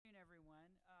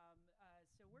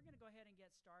go ahead and get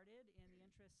started in the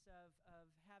interests of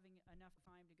having enough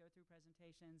time to go through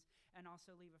presentations and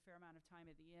also leave a fair amount of time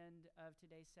at the end of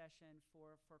today's session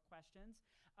for questions.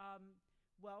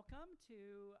 Welcome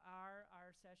to our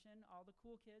session. All the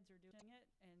cool kids are doing it,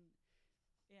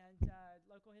 and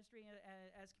local history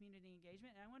as community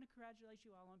engagement. And I want to congratulate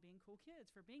you all on being cool kids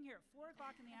for being here at 4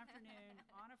 o'clock in the afternoon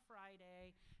on a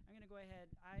Friday. I'm going to go ahead.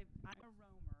 I'm a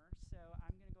roamer, so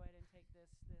I'm going to go ahead and take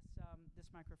this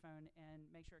microphone and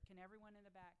make sure. Can everyone in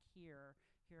the back hear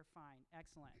fine?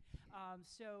 Excellent.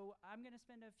 So I'm going to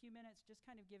spend a few minutes just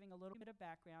kind of giving a little bit of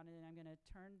background, and then I'm going to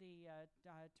turn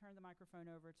the microphone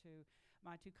over to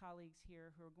my two colleagues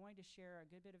here who are going to share a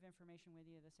good bit of information with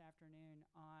you this afternoon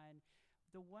on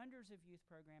the wonders of youth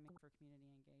programming for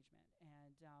community engagement.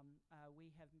 And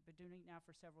we have been doing it now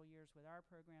for several years with our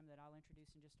program that I'll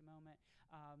introduce in just a moment.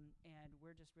 And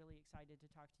we're just really excited to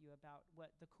talk to you about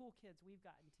what the cool kids we've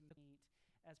gotten to meet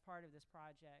as part of this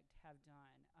project have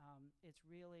done. It's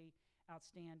really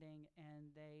outstanding,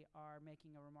 and they are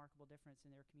making a remarkable difference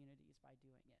in their communities by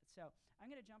doing it. So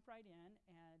I'm going to jump right in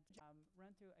and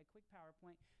run through a quick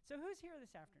PowerPoint. So who's here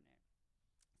this afternoon?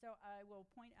 So I will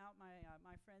point out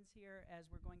my friends here as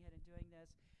we're going ahead and doing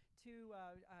this.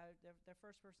 The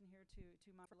first person here to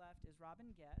my left is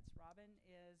Robin Goetz. Robin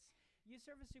is Youth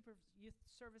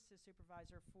Services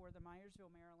Supervisor for the Myersville,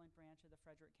 Maryland branch of the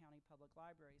Frederick County Public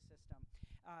Library System.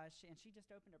 And she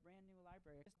just opened a brand new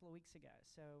library just a couple weeks ago.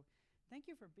 So thank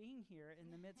you for being here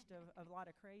in the midst of a lot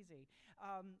of crazy.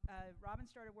 Robin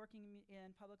started working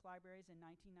in public libraries in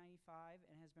 1995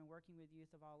 and has been working with youth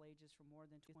of all ages for more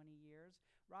than 20 years.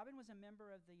 Robin was a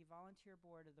member of the volunteer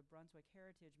board of the Brunswick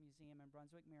Heritage Museum in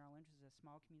Brunswick, Maryland, which is a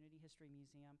small community history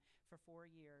museum, for 4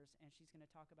 years, and she's going to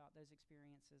talk about those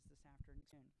experiences this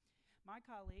afternoon. My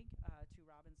colleague to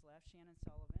Robin's left, Shannon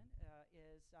Sullivan,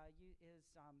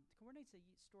 coordinates the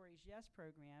Stories Yes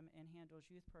program and handles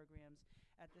youth programs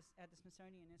at the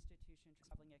Smithsonian Institution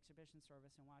Traveling Exhibition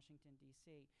Service in Washington,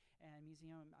 D.C. And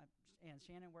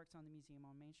Shannon works on the Museum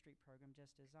on Main Street program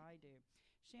just as I do.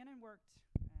 Shannon worked,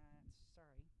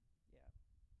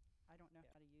 I don't know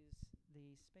how to use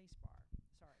the space bar.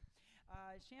 Sorry.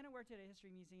 Shannon worked at a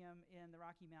history museum in the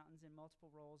Rocky Mountains in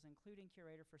multiple roles, including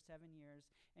curator for 7 years,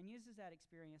 and uses that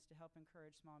experience to help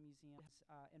encourage small museums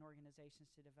and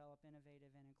organizations to develop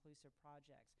innovative and inclusive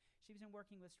projects. She's been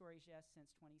working with Stories Yes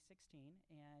since 2016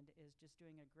 and is just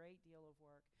doing a great deal of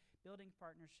work building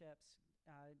partnerships,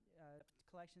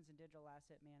 collections and digital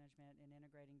asset management, and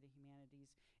integrating the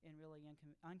humanities in really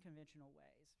unconventional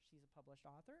ways. She's a published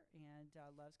author and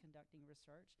loves conducting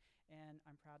research, and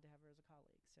I'm proud to have her as a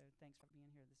colleague. So thanks for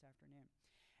being here this afternoon.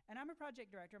 And I'm a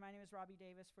project director. My name is Robbie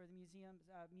Davis for the Museum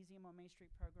on Main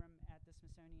Street program at the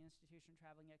Smithsonian Institution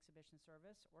Traveling Exhibition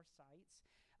Service, or SITES.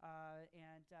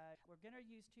 We're going to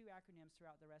use 2 acronyms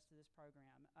throughout the rest of this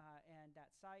program, and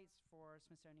that's SITES for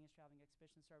Smithsonian Traveling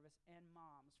Exhibition Service and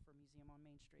MOMS for Museum on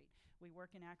Main Street. We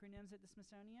work in acronyms at the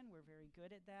Smithsonian. We're very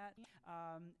good at that,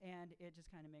 and it just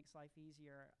kind of makes life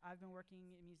easier. I've been working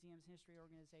in museums and history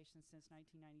organizations since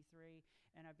 1993,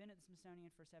 and I've been at the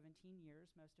Smithsonian for 17 years,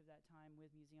 most of that time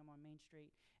with Museum on Main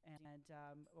Street, and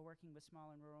working with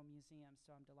small and rural museums,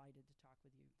 so I'm delighted to talk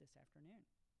with you this afternoon.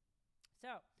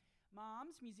 So,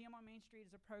 MOMS, Museum on Main Street,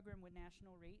 is a program with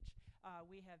national reach.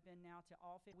 We have been now to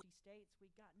all 50 states.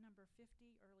 We got number 50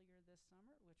 earlier this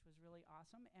summer, which was really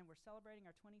awesome, and we're celebrating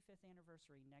our 25th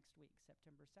anniversary next week.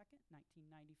 September 2nd,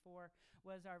 1994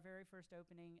 was our very first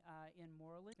opening in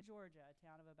Moreland, Georgia, a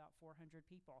town of about 400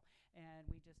 people. And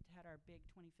we just had our big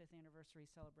 25th anniversary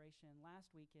celebration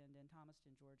last weekend in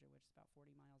Thomaston, Georgia, which is about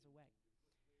 40 miles away.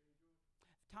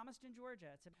 Thomaston,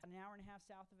 Georgia. It's about an hour and a half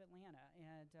south of Atlanta,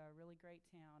 and a really great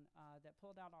town that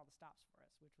pulled out all the stops for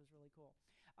us, which was really cool.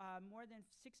 More than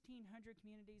 1,600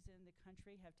 communities in the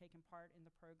country have taken part in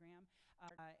the program,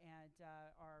 and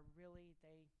are really,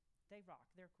 they rock.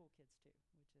 They're cool kids too,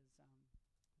 which is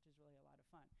really a lot of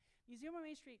fun. Museum on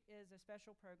Main Street is a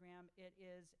special program. It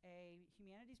is a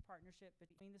humanities partnership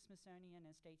between the Smithsonian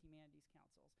and state humanities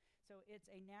councils. So it's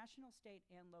a national, state,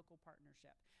 and local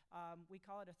partnership. We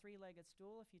call it a 3-legged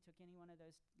stool. If you took any one of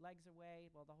those legs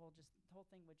away, well, the whole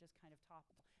thing would just kind of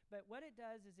topple. But what it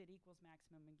does is it equals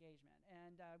maximum engagement.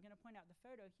 And I'm going to point out the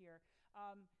photo here.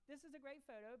 This is a great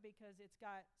photo because it's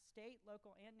got state,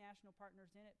 local, and national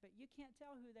partners in it, but you can't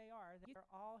tell who they are. They're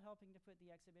all helping to put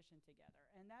the exhibition together.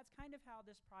 And that's kind of how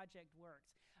this project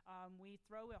works. We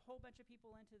throw a whole bunch of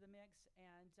people into the mix,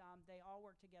 and they all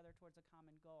work together towards a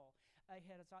common goal.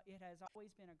 It has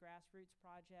always been a grassroots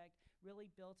project,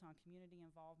 really built on community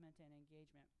involvement and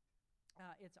engagement.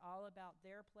 It's all about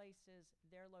their places,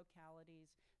 their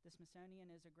localities. The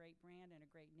Smithsonian is a great brand and a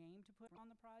great name to put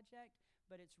on the project,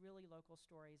 but it's really local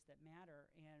stories that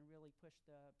matter and really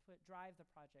drive the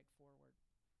project forward.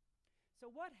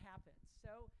 So what happens?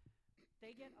 So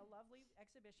they get a lovely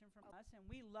exhibition from us, and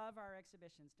we love our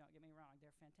exhibitions, don't get me wrong.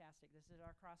 They're fantastic. This is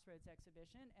our Crossroads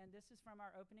exhibition, and this is from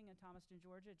our opening in Thomaston,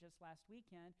 Georgia just last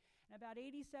weekend. And about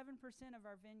 87% of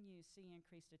our venues see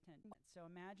increased attendance. So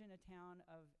imagine a town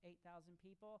of 8,000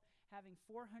 people having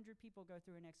 400 people go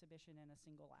through an exhibition in a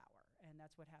single hour, and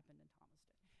that's what happened in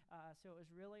Thomaston. So it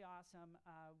was really awesome.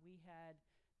 We had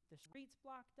the streets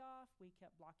blocked off. We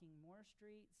kept blocking more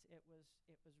streets. It was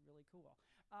really cool.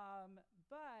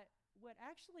 But what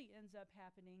actually ends up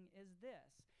happening is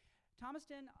this.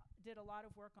 Thomaston did a lot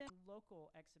of work on local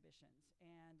exhibitions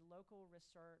and local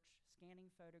research,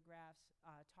 scanning photographs,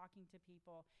 talking to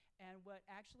people. And what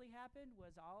actually happened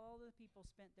was all the people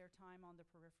spent their time on the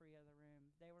periphery of the room.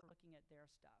 They were looking at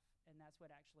their stuff, and that's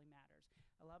what actually matters.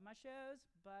 I love my shows,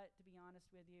 but to be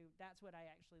honest with you, that's what I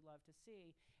actually love to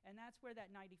see. And that's where that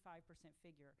 95%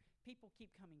 figure, people keep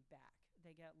coming back.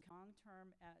 They get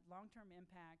long-term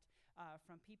impact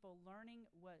from people learning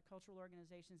what cultural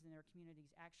organizations in their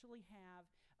communities actually have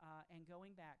and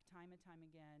going back time and time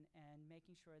again and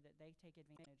making sure that they take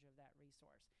advantage of that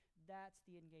resource. That's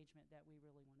the engagement that we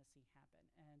really want to see happen,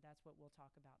 and that's what we'll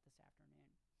talk about this afternoon.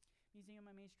 Museum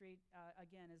on Main Street,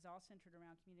 again, is all centered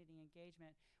around community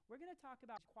engagement. We're going to talk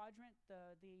about quadrant,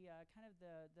 the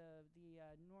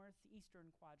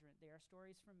northeastern quadrant there,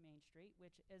 Stories from Main Street,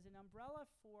 which is an umbrella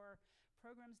for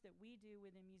programs that we do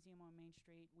within Museum on Main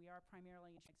Street. We are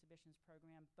primarily an exhibitions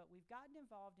program, but we've gotten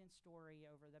involved in story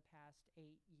over the past 8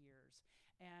 years.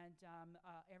 And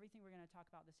everything we're going to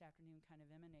talk about this afternoon kind of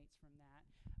emanates from that.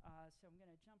 So I'm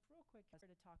going to jump real quick here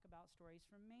to talk about Stories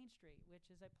from Main Street, which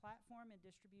is a platform and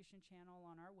distribution channel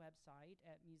on our website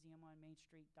at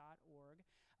museumonmainstreet.org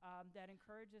that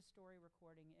encourages story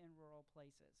recording in rural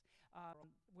places.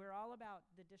 We're all about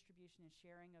the distribution and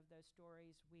sharing of those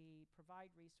stories. We provide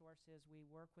resources. We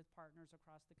work with partners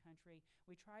across the country.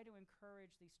 We try to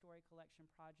encourage these story collection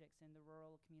projects in the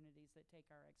rural communities that take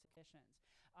our exhibitions.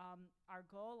 Our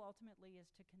goal ultimately is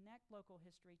to connect local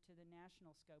history to the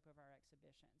national scope of our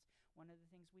exhibitions. One of the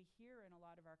things we hear in a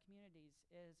lot of our communities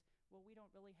is, well, we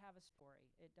don't really have a story.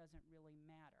 It doesn't really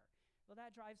matter. Well,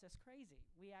 that drives us crazy.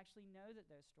 We actually know that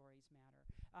those stories matter,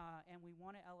 and we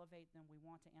want to elevate them. We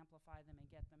want to amplify them and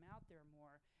get them out there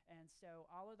more. And so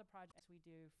all of the projects we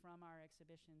do, from our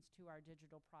exhibitions to our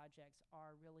digital projects,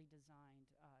 are really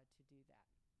designed to do that.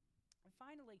 And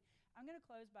finally, I'm going to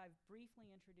close by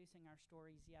briefly introducing our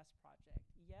Stories Yes project.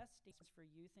 Yes stands for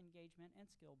Youth Engagement and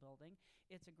Skill Building.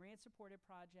 It's a grant-supported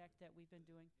project that we've been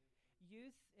doing.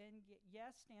 Yes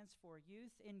stands for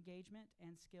Youth Engagement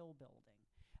and Skill Building.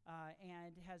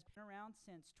 And has been around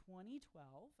since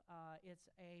 2012. It's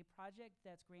a project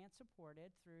that's grant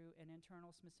supported through an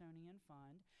internal Smithsonian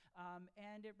fund,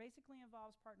 and it basically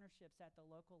involves partnerships at the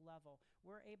local level.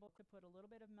 We're able to put a little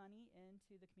bit of money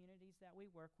into the communities that we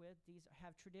work with. These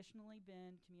have traditionally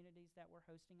been communities that were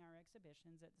hosting our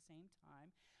exhibitions at the same time,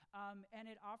 and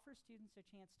it offers students a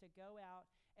chance to go out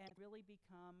and really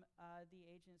become the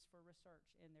agents for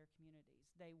research in their communities.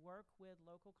 They work with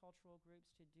local cultural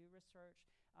groups to do research.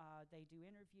 They do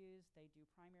interviews, they do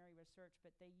primary research,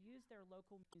 but they use their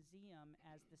local museum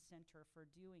as the center for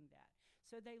doing that.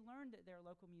 So they learn that their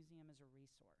local museum is a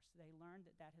resource. They learn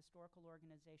that that historical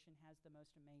organization has the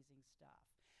most amazing stuff.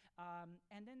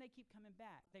 And then they keep coming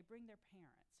back. They bring their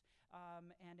parents.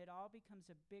 And it all becomes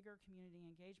a bigger community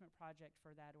engagement project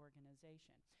for that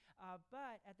organization.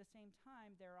 But at the same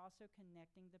time, they're also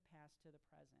connecting the past to the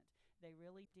present. They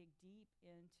really dig deep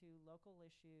into local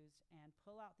issues and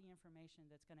pull out the information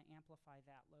that's going to amplify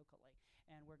that locally.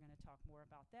 And we're going to talk more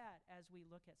about that as we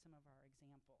look at some of our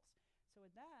examples. So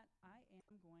with that, I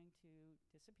am going to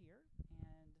disappear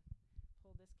and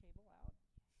pull this cable out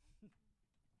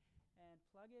and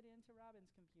plug it into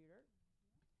Robin's computer.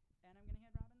 And I'm going to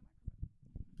hand Robin the microphone.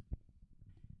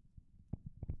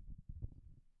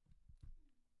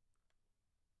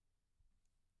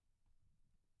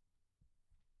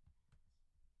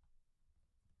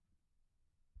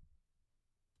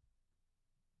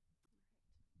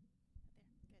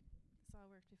 All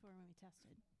worked before when we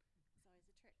tested. It's always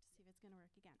a trick to see if it's going to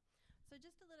work again. So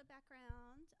just a little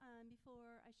background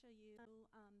before I show you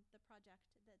the project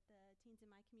that the teens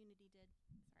in my community did.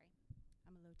 Sorry,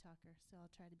 I'm a low talker, so I'll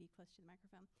try to be close to the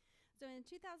microphone. So in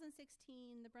 2016,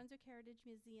 the Brunswick Heritage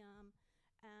Museum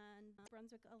and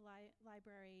Brunswick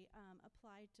Library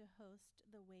applied to host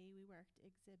the Way We Worked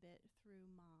exhibit through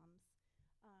moms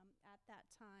At that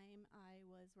time, I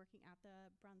was working at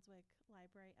the Brunswick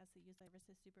Library as the Youth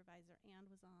Services Supervisor and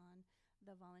was on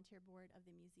the volunteer board of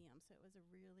the museum. So it was a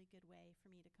really good way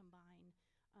for me to combine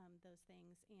those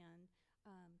things and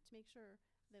to make sure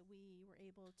that we were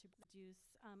able to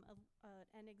produce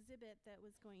an exhibit that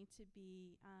was going to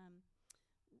be,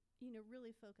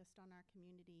 really focused on our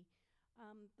community.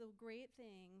 The great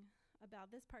thing about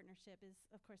this partnership is,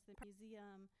 of course, the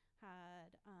museum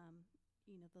had,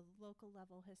 the local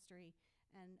level history,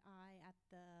 and I at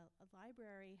the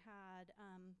library had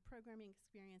programming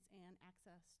experience and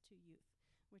access to youth,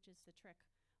 which is the trick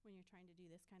when you're trying to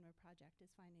do this kind of a project,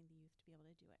 is finding the youth to be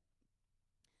able to do it.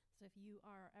 So if you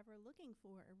are ever looking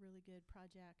for a really good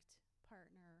project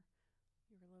partner,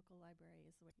 your local library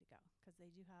is the way to go, because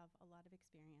they do have a lot of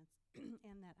experience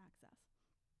and that access.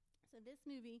 So this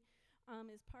movie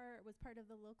was part of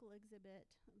the local exhibit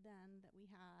then that we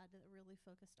had that really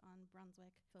focused on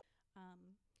Brunswick.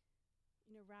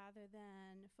 Rather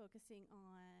than focusing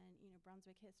on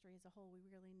Brunswick history as a whole, we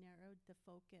really narrowed the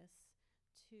focus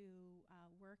to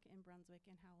work in Brunswick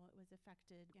and how it was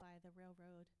affected by the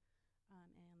railroad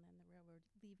and then the railroad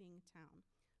leaving town.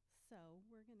 So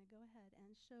we're going to go ahead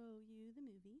and show you the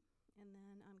movie, and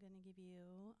then I'm going to give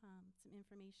you some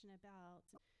information about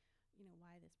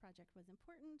why this project was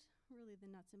important, really the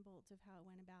nuts and bolts of how it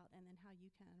went about, and then how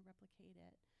you can replicate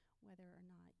it, whether or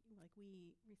not, like,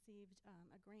 we received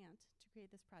a grant to create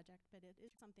this project, but it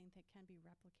is something that can be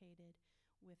replicated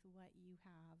with what you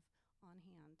have on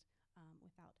hand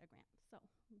without a grant. So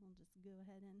we'll just go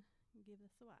ahead and give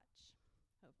this a watch,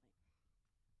 hopefully.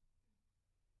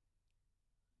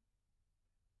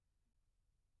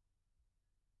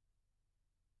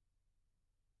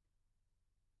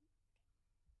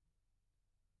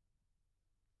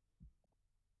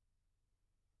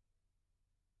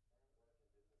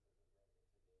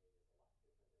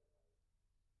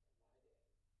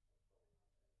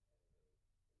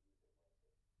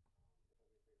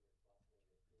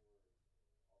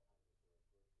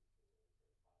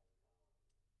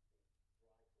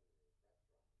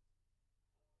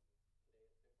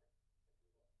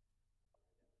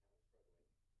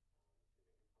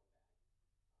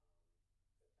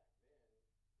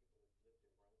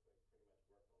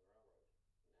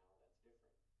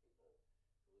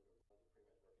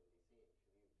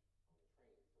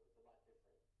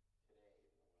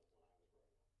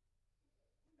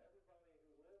 Everybody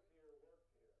who lived here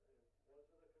worked here. It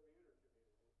wasn't a commuter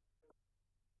community.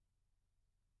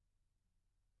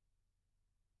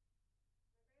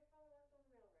 My grandfather worked on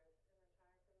the railroad and retired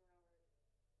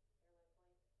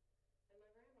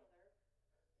from the railroad here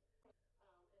locally.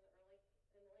 And my grandmother,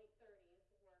 in the late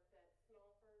 30s, worked at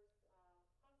Smallford's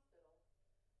Hospital,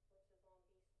 which was on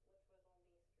B Street originally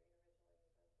in Brunswick,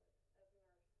 as a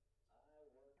nurse. I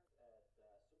worked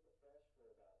at Superfresh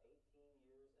for about 18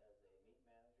 years as a meat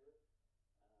manager.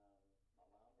 My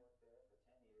mom worked there for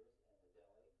 10 years in the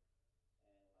deli,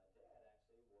 and my dad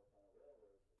actually worked on the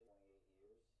railroad for 28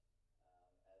 years as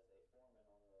a foreman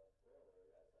on the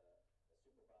railroad, as a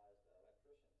supervised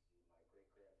electrician. My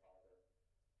great-grandfather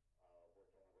worked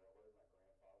on the railroad, my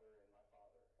grandfather and my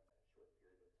father, in a short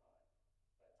period of time.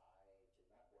 But I did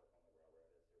not work on the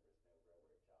railroad, as there was no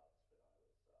railroad jobs when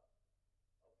I was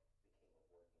became of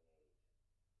working age.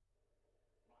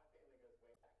 My family goes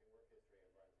way back in work history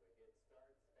in Brunswick. It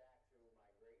starts back to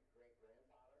my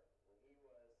great-great-grandfather. When he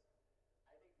was,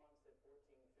 I think Mom said 14,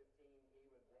 15, he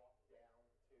would walk down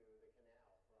to the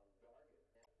canal from Dargan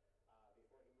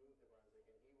before he moved to Brunswick,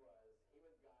 and he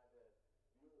would guide the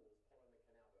mules pulling the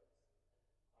canal boats.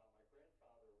 My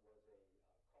grandfather was a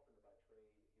carpenter by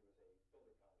trade. He was a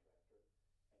building contractor,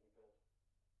 and he built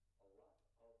a lot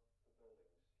of the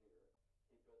buildings here.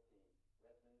 He built the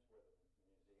Redmonds, where the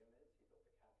museum is. He built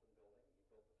the Kaplan building. He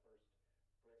built the first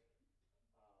brick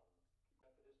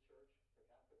Methodist church, the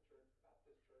Catholic church, the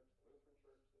Baptist church, the Lutheran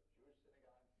church, the Jewish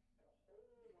synagogue, and a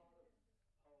whole lot of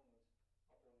homes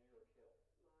up on New York Hill.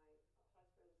 My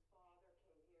husband's father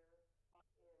came here in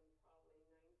probably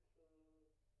 1914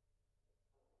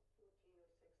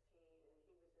 or 16, and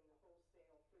he was in the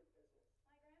wholesale fruit business.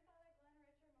 My grandfather, Glenn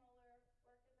Richard Moeller,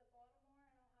 worked at the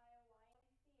Baltimore and Ohio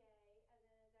YMCA as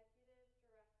an executive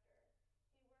director.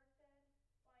 He worked at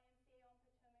YMCA on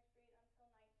Potomac Street until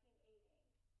 1980.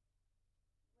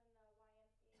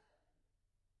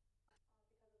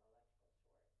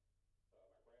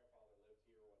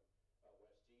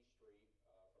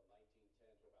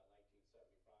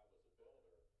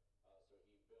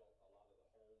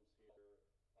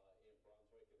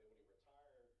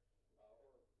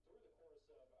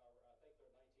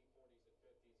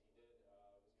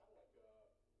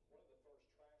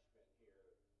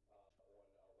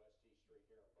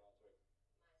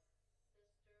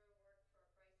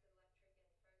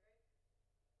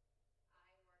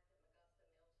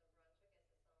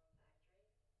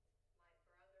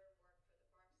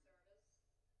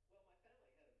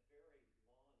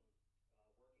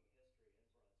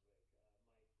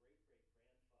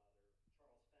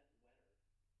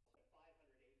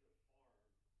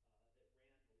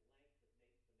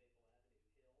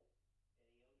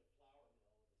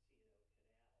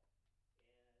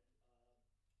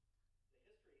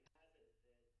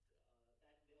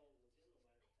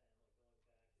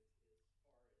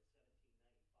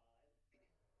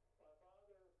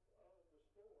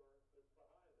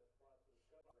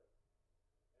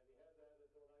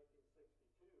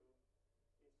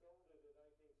 sold it in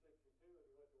 1962, and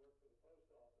he went to work for the post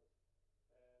office,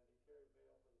 and he carried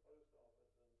mail for the post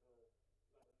office until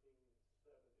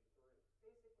 1973.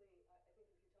 Basically, I think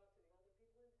if you talk to the older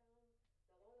people in town,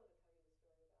 they'll all want to tell you the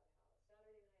story about how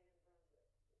Saturday night in Brunswick,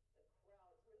 the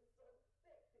crowds were so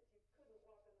thick that you couldn't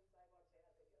walk on the sidewalks. You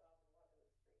had to get off and walk on the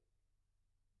street.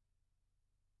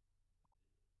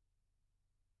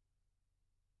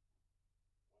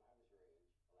 When I was your age,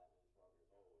 11 and 12 years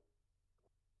old,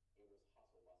 it was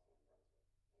hustle bustle in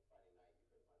Brunswick. And Friday night, you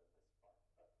couldn't find a place to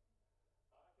park.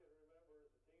 I can remember as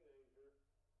a teenager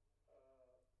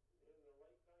in the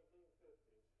late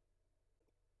 1950s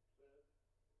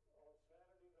that on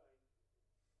Saturday night,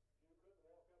 you couldn't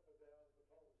walk up and down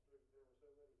Patone Street. There were so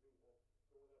many people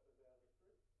going up and down the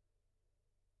street.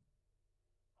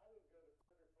 I didn't go to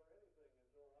Frederick for anything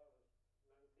until I was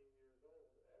 19 years old.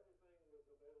 Everything was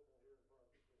available here in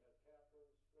Brunswick. We had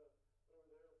Kaplan's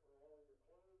over there for all your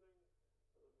clothing.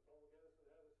 The Patone Edison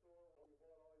had a store where you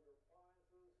bought all your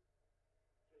appliances.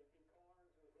 J.P.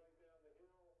 Carnes was right down the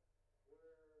hill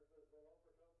where the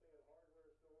lumber company and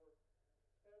hardware store.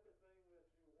 Everything that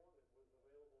you wanted was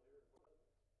available here in Brunswick.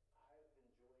 I've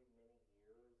enjoyed many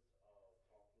years of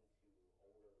talking to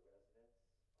older residents.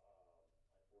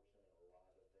 Unfortunately, a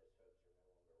lot of those folks are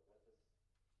no longer with us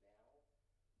now.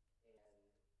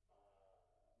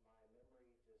 And my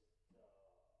memory just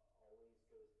always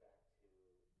goes back to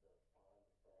the fond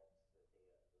thoughts that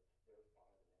their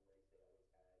fond memories they always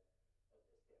had of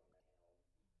this downtown,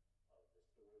 of the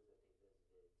stores that they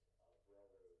visited, of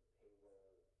railroad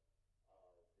payroll,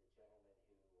 of the gentleman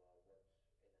who worked in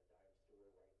a dime store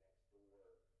right next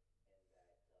door,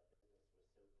 and that business was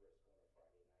so brisk on a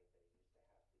Friday night that he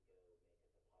used to have to go make a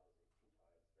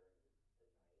deposit 2 times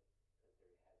during the night because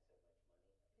they had so much money.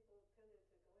 People tended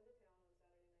to go into town on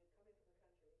Saturday night, come into the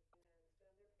country, and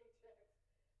spend their paychecks.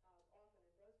 Often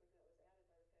in Brunswick, that was added by the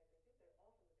fact that I think that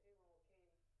often the payroll came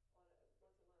on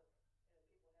once a month, and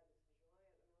people had this giant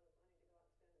amount of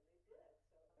money to go out and spend, and they did.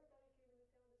 So everybody came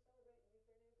into town to celebrate and meet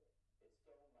their neighbors. It's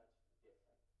so much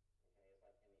different. Okay, it's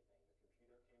like anything. The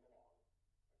computer came along,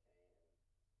 okay,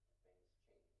 and things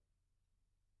changed. I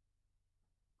think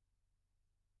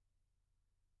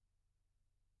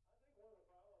one of the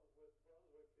problems with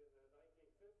Brunswick in the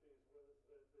 1950s was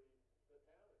that the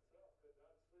town itself could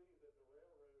not see that the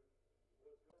railroad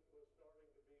was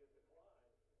starting to be in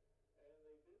decline, and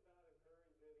they did not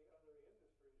encourage any other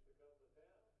industries to come to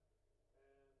town.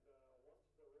 And once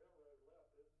the railroad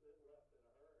left, it left in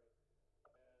a hurry,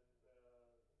 and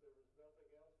there was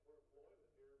nothing else for employment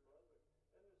here in Brunswick,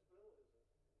 and there still isn't.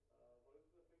 Most of the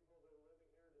people that are living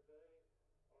here today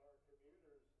are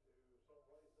commuters to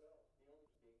someplace else. The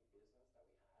only big business that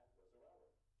we had was the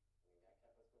railroad. I mean, that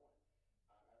kept us going.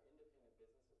 Our independent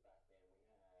businesses back then,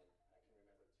 I can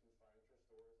remember 2 furniture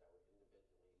stores that were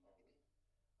individually owned.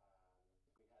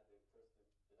 We had the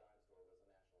dime store was a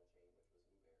national chain, which was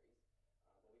Newberry's.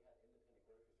 But we had independent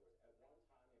grocery stores. At one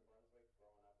time in Brunswick,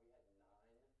 growing up, we had 9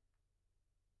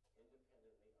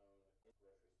 independently owned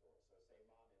grocery stores. So say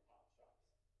mom and pop shops.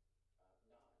 9.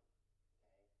 Okay.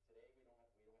 Today we don't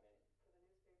have any. For the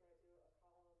newspaper, I do a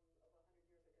column of 100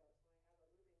 years ago,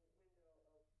 so I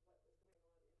have a moving window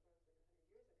of what was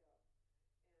going on in Brunswick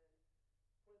 100 years ago.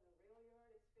 And when the rail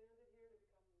yard expanded here to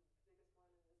become the biggest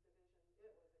one in this division,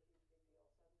 it was a huge big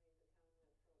deal. Suddenly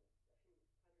the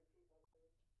town went from a few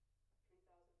hundred people to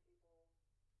 3,000 people.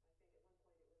 I think at one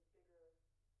point it was bigger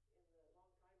in the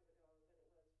long times ago than it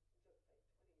was just say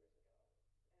 20 years ago.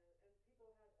 And people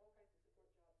had all kinds of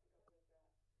support jobs to go with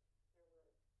that. There were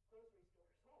grocery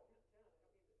stores all around town. I don't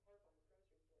mean to harp on the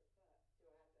grocery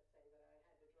stores, but do I have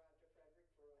to say that I had to drive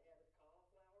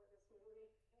to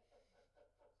Frederick for a head of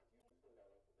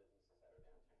cauliflower this morning? So if you include our local businesses that are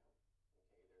downtown,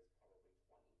 okay, there's probably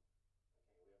 20.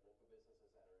 Okay, we have local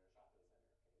businesses that are in a shopping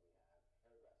center. Okay, we have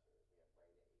hairdressers, we have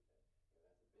Rite Aid, and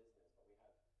that's a business. But we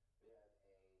have a bakery.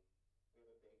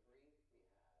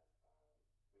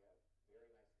 We have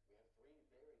 3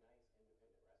 very nice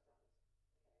independent restaurants.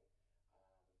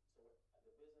 Okay, so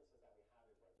the businesses that we have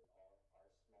in Brunswick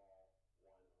are small,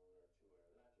 1 owner, 2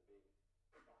 owner. They're not your big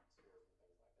box stores and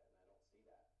things like that. And I don't see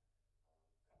that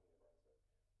coming to Brunswick.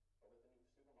 But with the new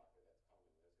supermarket that's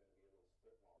coming, there's going to be a little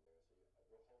strip mall there. So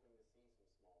we're hoping to see some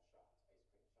small shops, ice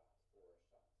cream shops, florist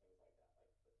shops, things like that.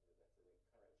 That's in the current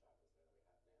shopping center we have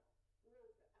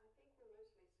now. I think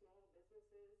we're mostly small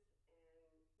businesses,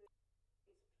 and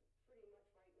it's pretty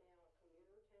much right now a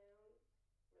commuter town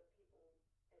where people,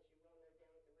 as you well know,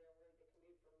 down at the railroad, they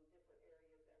commute from different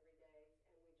areas every day,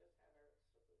 and we just have our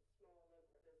small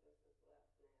local businesses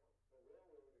left now. The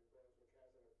railroad in Brunswick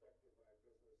hasn't affected my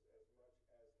business as much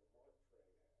as the MARC train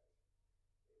has.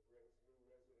 It brings new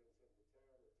residents into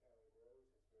town. The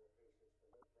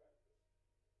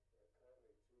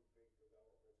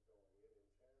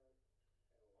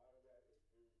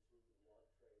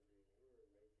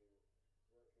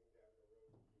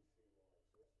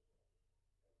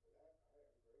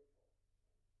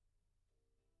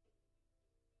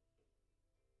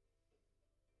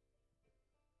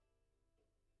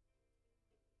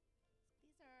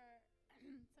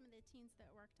the teens that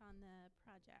worked on the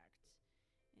project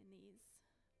in these.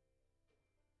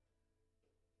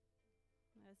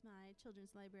 That was my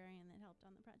children's librarian that helped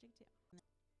on the project too.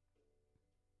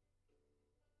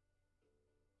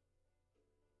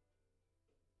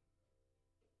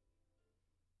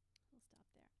 We'll stop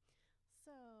there.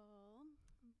 So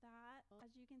that,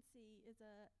 as you can see, is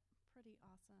a pretty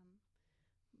awesome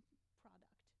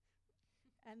product.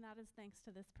 And that is thanks to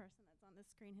this person that's on the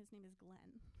screen. His name is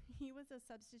Glenn. He was a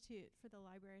substitute for the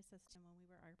library system when we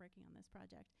were working on this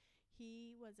project.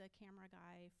 He was a camera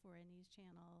guy for a news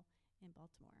channel in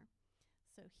Baltimore.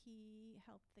 So he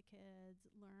helped the kids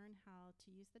learn how to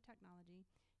use the technology.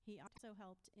 He also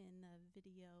helped in the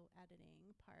video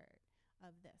editing part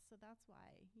of this. So that's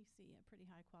why you see a pretty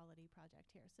high quality project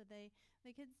here. So the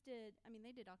kids did,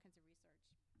 they did all kinds of research.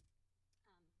 Let me get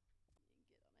all my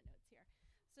notes here.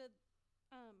 So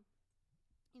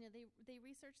they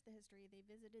researched the history. They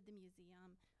visited the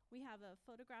museum. We have a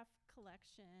photograph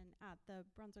collection at the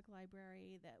Brunswick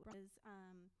Library that was,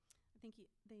 I think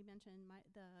they mentioned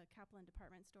the Kaplan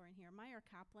department store in here. Meyer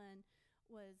Kaplan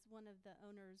was one of the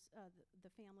owners,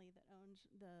 the family that owned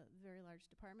the very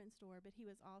large department store, but he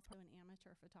was also an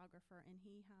amateur photographer, and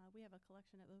we have a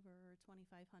collection of over 2,500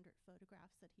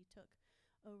 photographs that he took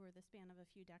over the span of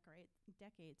a few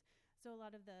decades. So a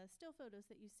lot of the still photos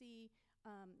that you see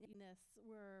in this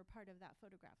were part of that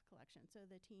photograph collection. So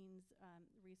the teens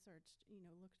researched,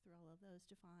 looked through all of those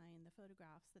to find the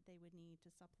photographs that they would need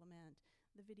to supplement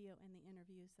the video and the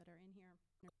interviews that are in here.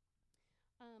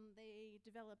 They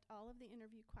developed all of the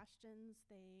interview questions.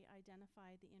 They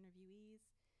identified the interviewees.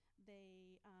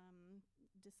 They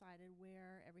decided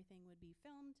where everything would be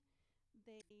filmed.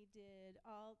 They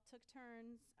took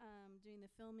turns doing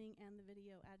the filming and the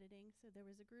video editing. So there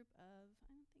was a group of,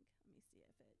 let me see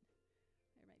if there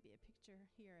might be a picture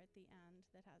here at the end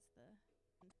that has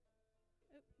oh,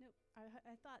 nope.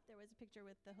 I thought there was a picture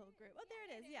with the whole group. Oh, there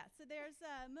it is. Yeah. So there's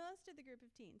most of the group of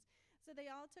teens. So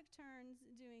they all took turns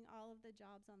doing all of the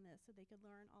jobs on this so they could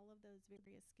learn all of those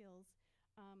various skills.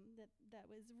 That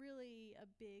was really a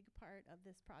big part of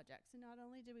this project. So not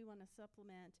only did we want to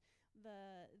supplement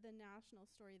the national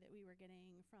story that we were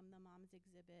getting from the Moms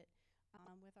exhibit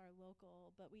with our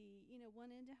local, but we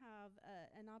wanted to have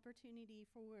an opportunity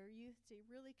for youth to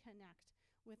really connect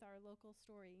with our local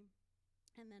story,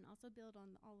 and then also build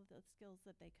on all of those skills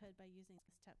that they could by using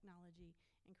this technology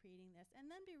and creating this,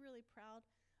 and then be really proud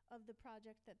of the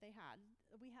project that they had.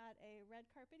 We had a red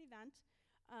carpet event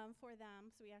for them.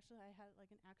 So I had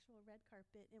like an actual red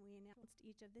carpet, and we announced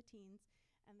each of the teens,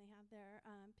 and they had their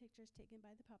pictures taken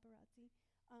by the paparazzi.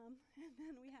 And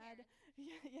then we had,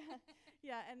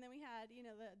 and then we had,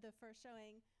 the first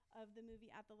showing of the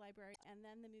movie at the library, and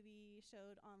then the movie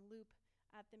showed on loop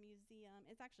at the museum.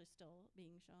 It's actually still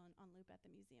being shown on loop at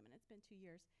the museum, and it's been 2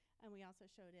 years. And we also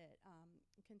showed it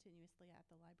continuously at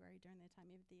the library during the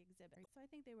time of the exhibit. So I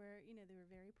think they were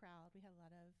very proud. We had a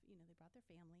lot of, they brought their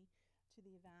family to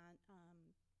the event.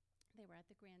 They were at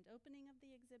the grand opening of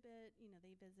the exhibit.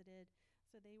 They visited.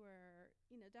 So they were,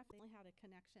 definitely had a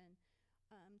connection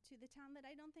to the town that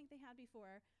I don't think they had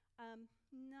before.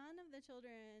 None of the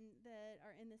children that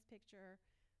are in this picture,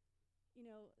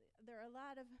 there are a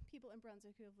lot of people in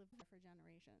Brunswick who have lived there for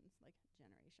generations, like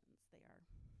generations. They are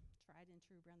tried and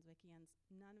true Brunswickians.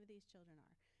 None of these children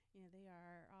are. They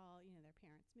are all, their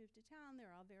parents moved to town.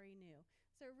 They're all very new.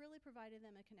 So it really provided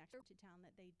them a connection to town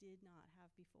that they did not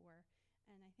have before.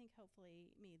 And I think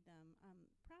hopefully made them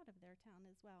proud of their town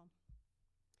as well.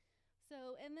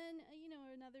 So, and then,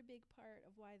 another big part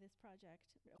of why this project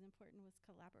was important was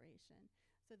collaboration.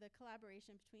 So the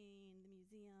collaboration between the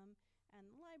museum and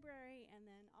the library, and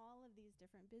then all of these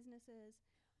different businesses,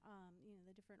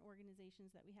 the different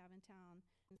organizations that we have in town.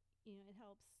 It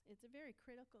helps. It's a very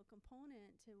critical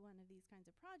component to one of these kinds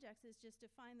of projects, is just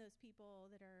to find those people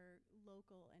that are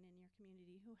local and in your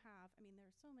community who have, there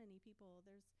are so many people.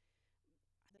 There's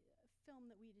a film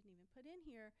that we didn't even put in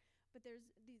here, but there's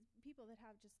these people that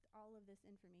have just all of this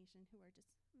information who are just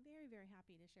very, very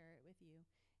happy to share it with you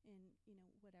in,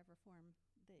 whatever form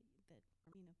that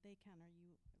they can, or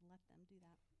you let them do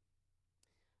that.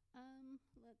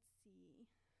 Let's see.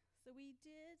 So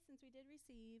since we did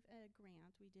receive a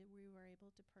grant, we were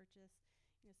able to purchase,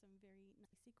 some very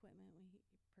nice equipment. We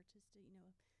purchased,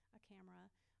 a camera,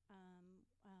 and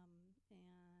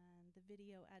the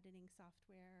video editing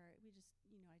software.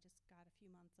 I just got a few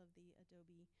months of the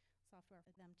Adobe software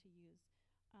for them to use.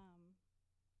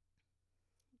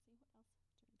 Let's see what else.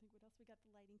 I'm trying to think what else. We got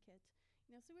the lighting kit.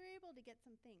 So we were able to get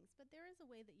some things, but there is a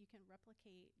way that you can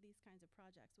replicate these kinds of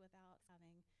projects without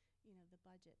having, the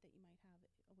budget that you might have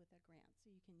with a grant. So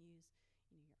you can use,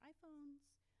 your iPhones.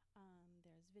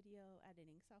 There's video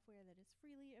editing software that is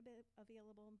freely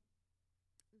available.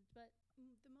 But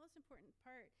the most important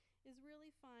part is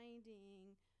really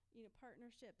finding,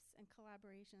 partnerships and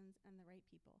collaborations and the right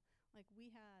people. Like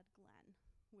we had Glenn,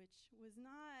 which was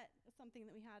not something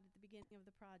that we had at the beginning of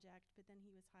the project, but then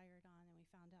he was hired on and we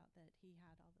found out that he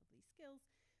had all of these skills.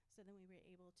 So then we were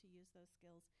able to use those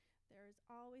skills. There's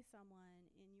always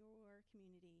someone in your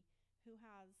community who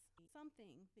has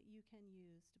something that you can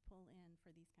use to pull in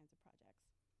for these kinds of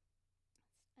projects.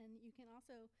 And you can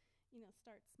also,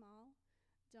 start small.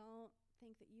 Don't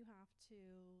think that you have to,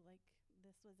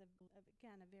 this was,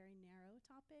 again, a very narrow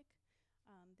topic.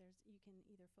 You can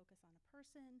either focus on a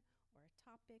person or a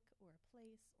topic or a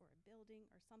place or a building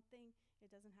or something.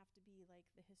 It doesn't have to be like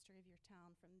the history of your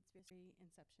town from its very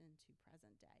inception to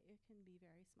present day. It can be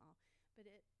very small, but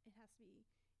it has to be,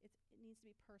 it needs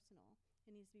to be personal.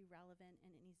 It needs to be relevant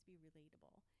and it needs to be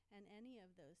relatable. And any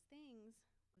of those things,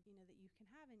 that you can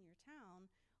have in your town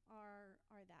are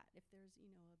that. If there's,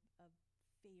 a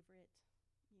favorite,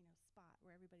 spot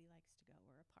where everybody likes to go,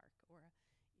 or a park, or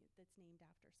that's named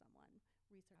after someone,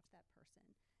 research that person.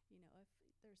 If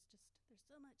there's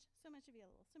so much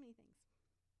available, so many things.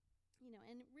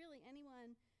 And really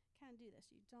anyone can do this.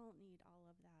 You don't need all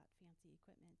of that fancy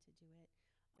equipment to do it.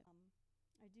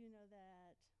 I do know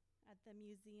that at the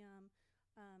museum,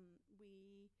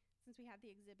 since we have the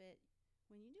exhibit,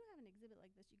 when you do have an exhibit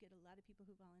like this, you get a lot of people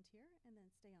who volunteer and then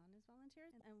stay on as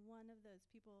volunteers. And one of those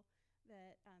people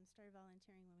that started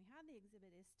volunteering when we had the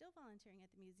exhibit is still volunteering at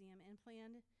the museum and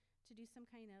planned to do some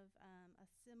kind of a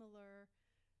similar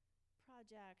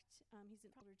project. He's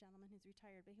an older gentleman who's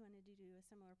retired, but he wanted to do a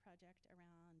similar project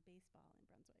around baseball in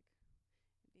Brunswick.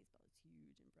 And baseball is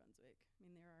huge in Brunswick. I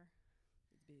mean,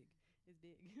 it's big. It's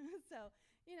big. So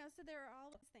there are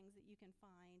all those things that you can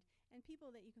find and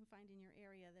people that you can find in your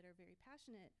area that are very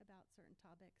passionate about certain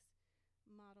topics.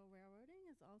 Model railroading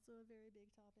is also a very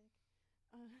big topic.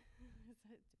 It's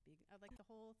a big, like the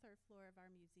whole third floor of our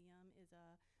museum is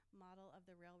a model of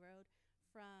the railroad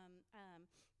from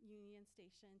Union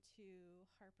Station to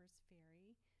Harper's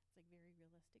Ferry. It's like very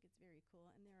realistic. It's very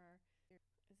cool. And there's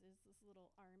this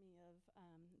little army of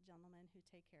gentlemen who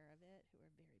take care of it, who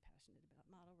are very passionate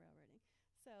about model railroading.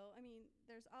 So,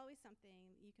 there's always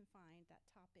something you can find, that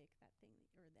topic, that thing,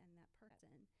 and that person.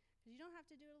 Because you don't have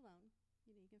to do it alone.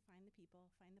 You can find the people,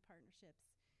 find the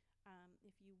partnerships.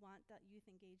 If you want that youth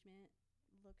engagement,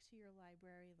 look to your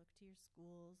library, look to your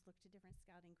schools, look to different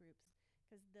scouting groups,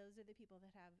 because those are the people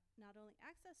that have not only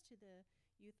access to the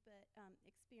youth, but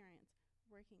experience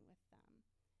working with them.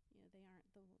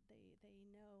 They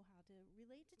know how to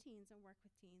relate to teens and work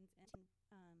with teens, and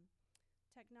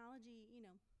technology,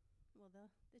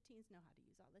 the teens know how to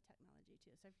use all the technology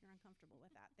too. So if you're uncomfortable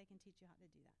with that, they can teach you how to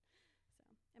do that. So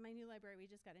in my new library,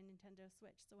 we just got a Nintendo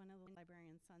Switch. So one of the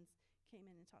librarian's sons came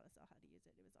in and taught us all how to use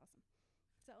it. It was awesome.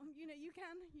 So you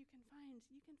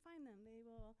can find them. They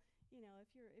will,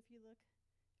 if you look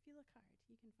hard,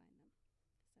 you can find them.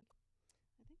 So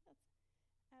I think that's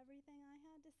everything I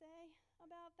had to say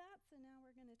about that. So now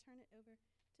we're going to turn it over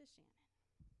to Shannon.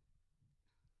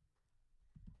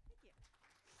 Thank you.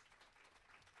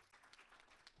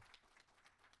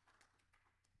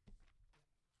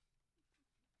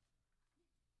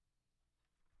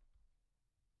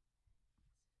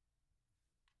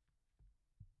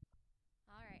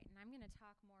 All right, and I'm going to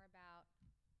talk more about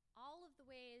all of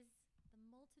the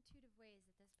multitude of ways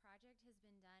that this project has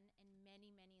been done in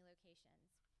many, many locations.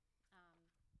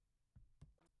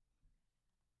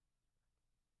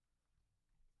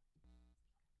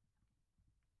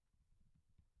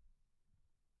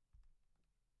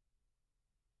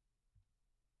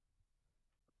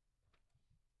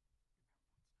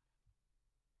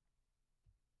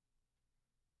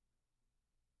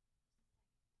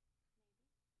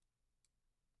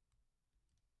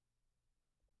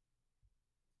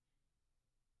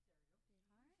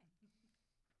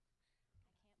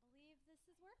 This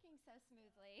is working so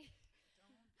smoothly.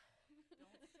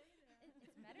 Don't say that.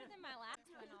 It's better than my last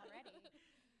one already.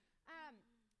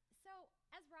 So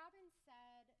as Robin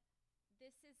said,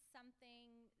 this is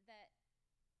something that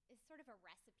is sort of a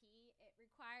recipe. It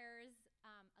requires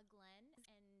a glen,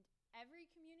 and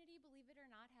every community, believe it or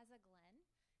not, has a glen.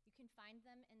 You can find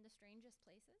them in the strangest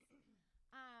places.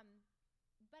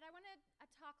 But I want to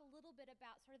talk a little bit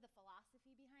about sort of the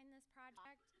philosophy behind this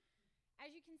project.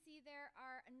 As you can see, there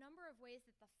are a number of ways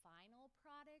that the final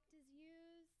product is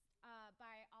used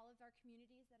by all of our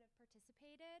communities that have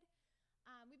participated.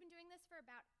 We've been doing this for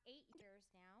about 8 years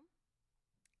now,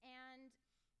 and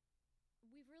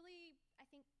we've really, I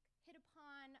think, hit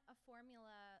upon a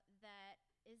formula that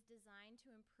is designed to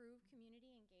improve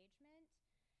community engagement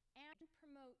and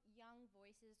promote young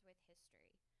voices with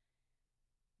history.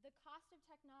 The cost of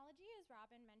technology, as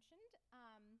Robin mentioned,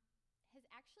 has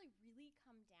actually really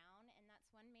come down, and that's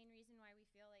one main reason why we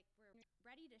feel like we're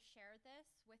ready to share this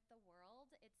with the world.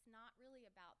 It's not really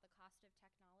about the cost of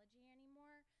technology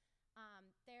anymore.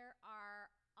 There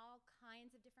are all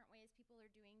kinds of different ways people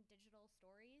are doing digital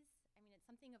stories. I mean, it's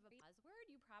something of a buzzword.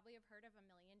 You probably have heard of a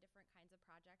million different kinds of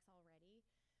projects already.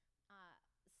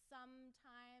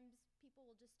 Sometimes people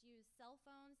will just use cell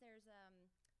phones. There's a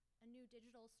new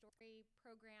digital story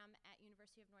program at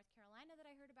University of North Carolina that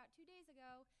I heard about 2 days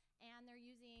ago, and they're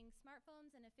using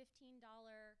smartphones and a $15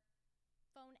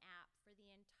 phone app for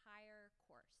the entire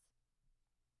course.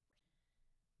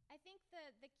 I think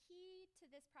the key to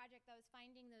this project, though, is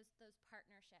finding those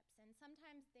partnerships, and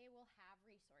sometimes they will have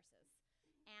resources,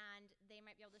 and they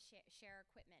might be able to share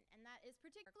equipment, and that is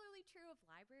particularly true of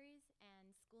libraries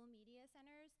and school media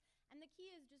centers. And the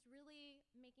key is just really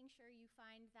making sure you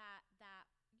find that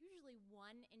usually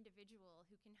one individual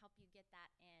who can help you get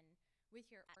that in with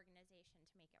your organization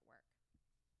to make it work.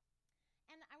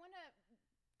 And I want to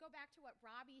go back to what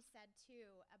Robbie said too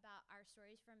about our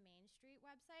Stories from Main Street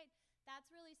website.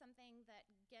 That's really something that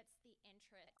gets the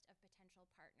interest of potential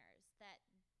partners, that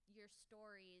your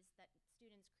stories that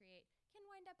students create can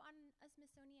wind up on a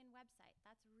Smithsonian website.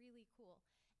 That's really cool.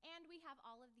 And we have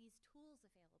all of these tools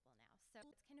available now. So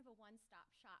it's kind of a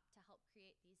one-stop shop to help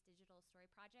create these digital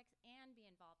story projects and be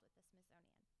involved with the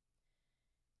Smithsonian.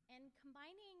 And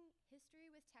combining history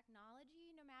with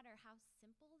technology, no matter how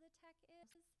simple the tech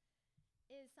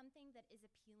is something that is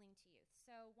appealing to youth.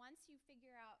 So once you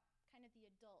figure out kind of the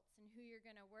adults and who you're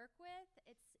going to work with,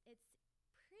 it's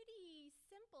pretty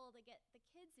simple to get the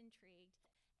kids intrigued.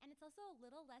 And it's also a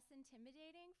little less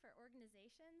intimidating for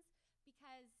organizations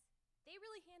because they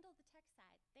really handle the tech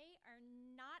side. They are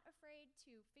not afraid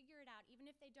to figure it out, even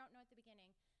if they don't know at the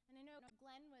beginning. And I know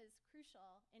Glenn was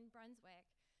crucial in Brunswick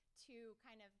to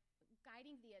kind of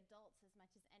guiding the adults as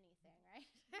much as anything, right?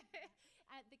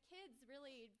 The kids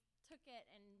really took it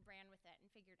and ran with it and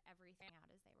figured everything out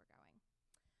as they were going.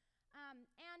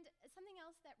 And something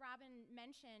else that Robin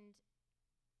mentioned,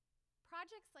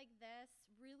 projects like this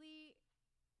really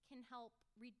can help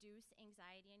reduce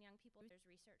anxiety in young people. There's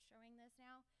research showing this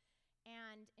now,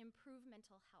 and improve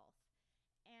mental health.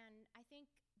 And I think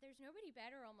there's nobody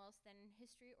better almost than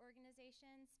history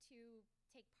organizations to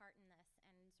take part in this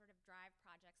and sort of drive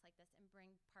projects like this and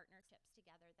bring partnerships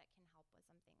together that can help with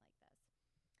something like this.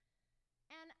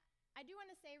 And I do want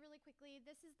to say really quickly,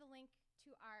 this is the link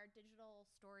to our digital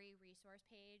story resource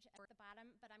page at the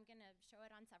bottom, but I'm going to show it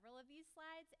on several of these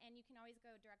slides, and you can always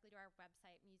go directly to our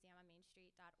website,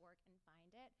 museumonmainstreet.org, and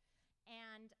find it.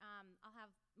 And I'll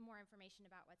have more information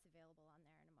about what's available on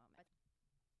there in a moment.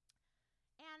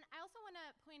 And I also want to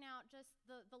point out just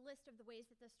the list of the ways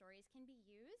that the stories can be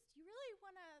used. You really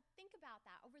want to think about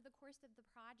that over the course of the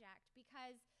project,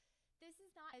 because this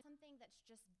is not something that's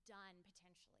just done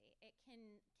potentially. It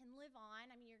can live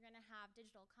on. I mean, you're going to have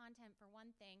digital content for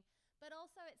one thing, but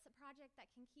also it's a project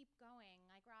that can keep going.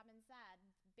 Like Robin said,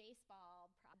 baseball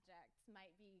projects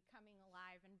might be coming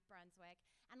alive in Brunswick.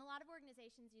 And a lot of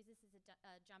organizations use this as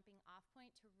a jumping off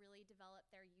point to really develop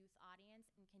their youth audience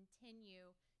and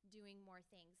continue doing more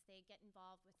things. They get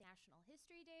involved with National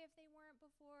History Day if they weren't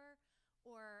before,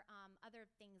 or other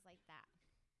things like that.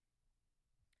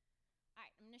 All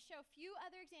right, I'm going to show a few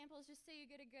other examples just so you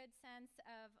get a good sense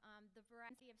of the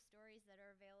variety of stories that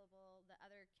are available that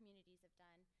other communities have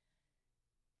done.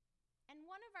 And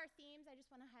one of our themes I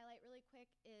just want to highlight really quick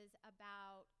is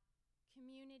about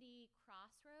community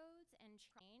crossroads and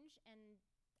change, and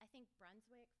I think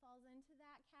Brunswick falls into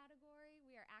that category.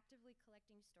 We are actively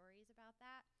collecting stories about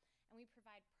that, and we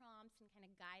provide prompts and kind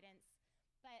of guidance.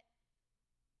 But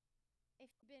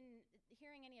if you've been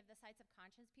hearing any of the Sites of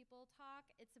Conscience people talk,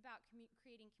 it's about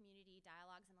creating community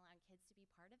dialogues and allowing kids to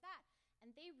be part of that.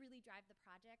 And they really drive the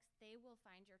projects. They will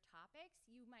find your topics.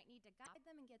 You might need to guide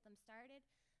them and get them started.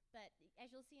 But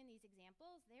as you'll see in these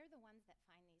examples, they're the ones that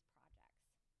find these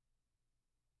projects.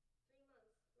 3 months. Lansing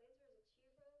is a cheerful,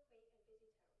 quaint, and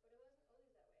busy town, but it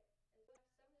wasn't always that way. In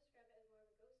fact, some describe it as more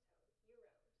of a ghost town,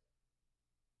 year-round. It was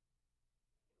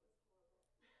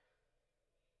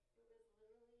horrible. It was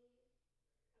literally a ghost town.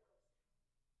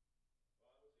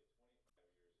 Well, I would say 25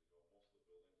 years ago, most of the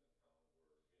buildings in town were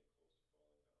getting close to falling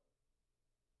down.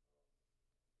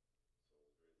 So I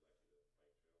was very lucky that the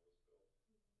bike trail was built to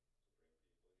bring people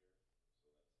here.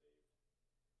 So that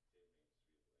saved Main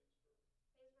Street of Lanesboro.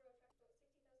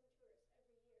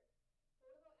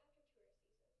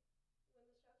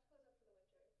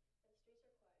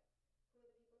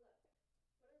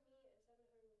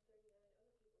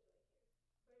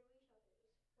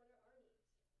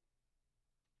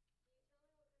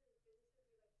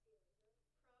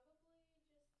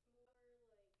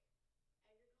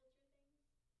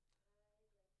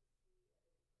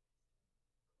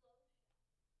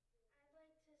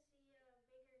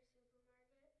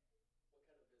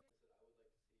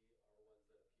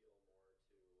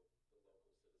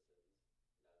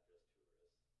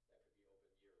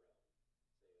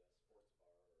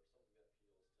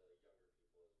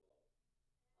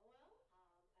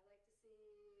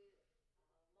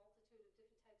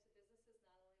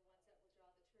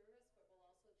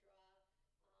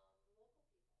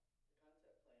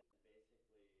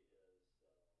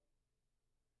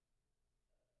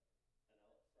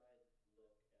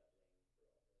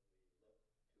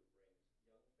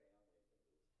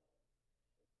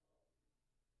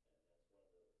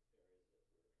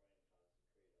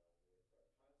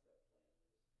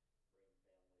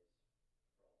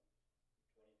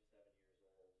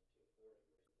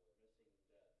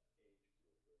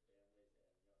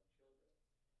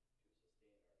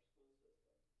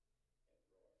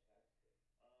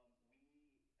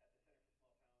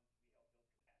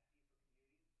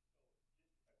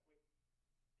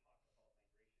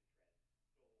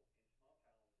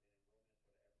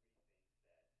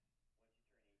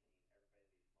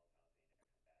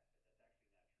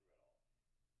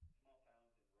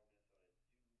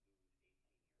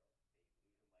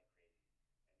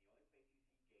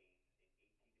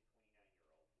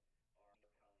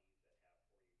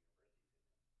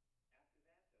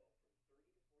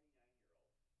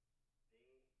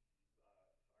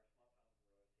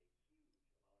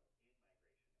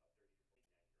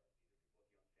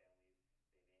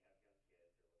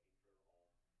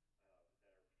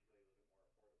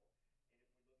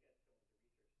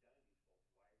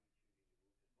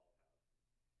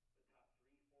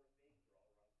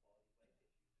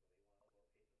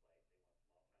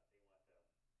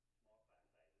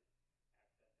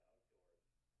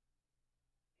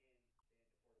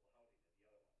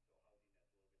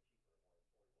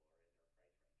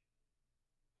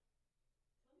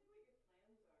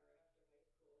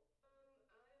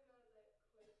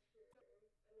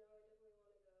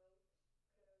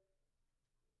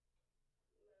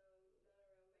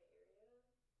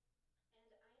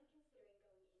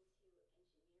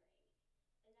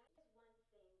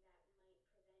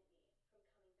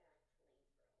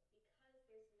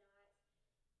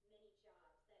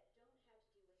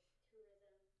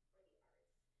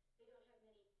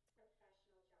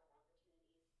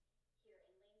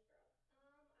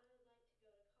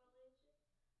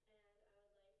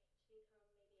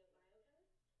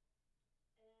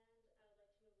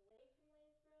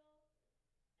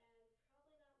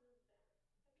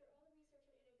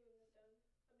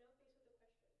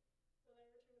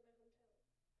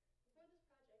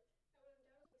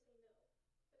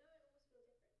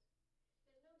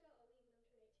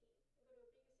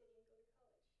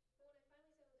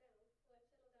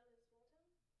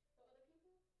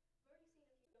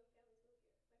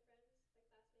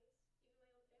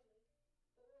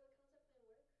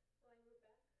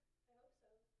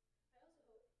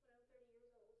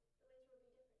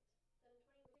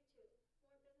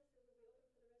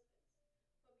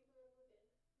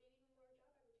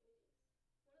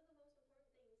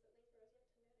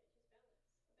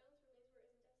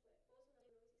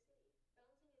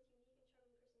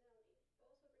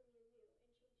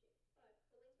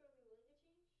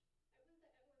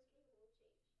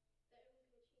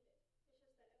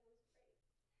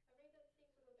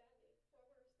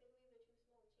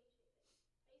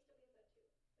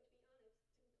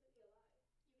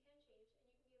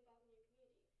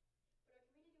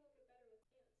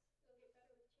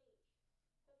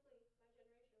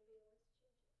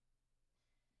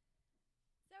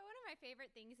 my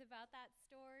favorite things about that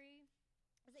story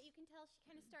is that you can tell she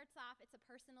kind of starts off, it's a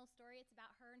personal story. It's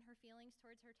about her and her feelings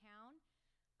towards her town.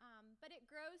 But it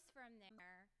grows from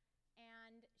there.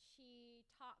 And she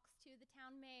talks to the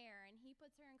town mayor, and he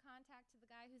puts her in contact to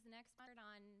the guy who's an expert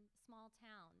on small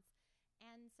towns.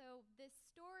 And so this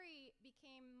story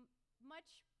became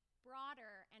much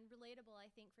broader and relatable,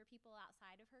 I think, for people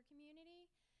outside of her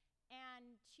community.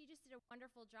 And she just did a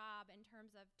wonderful job in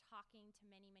terms of talking to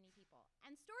many, many people.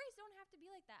 And stories don't have to be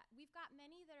like that. We've got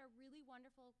many that are really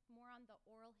wonderful, more on the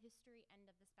oral history end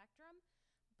of the spectrum.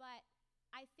 But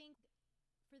I think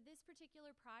for this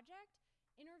particular project,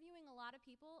 interviewing a lot of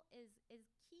people is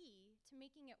key to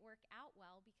making it work out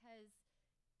well, because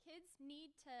kids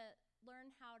need to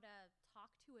learn how to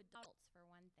talk to adults, for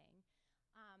one thing.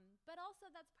 But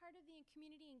also that's part of the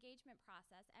community engagement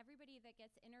process. Everybody that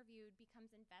gets interviewed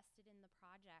becomes invested in the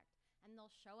project, and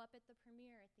they'll show up at the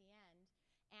premiere at the end,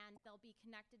 and they'll be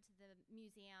connected to the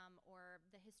museum or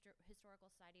the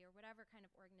historical society or whatever kind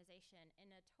of organization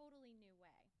in a totally new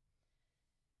way.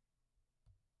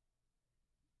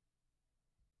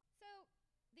 So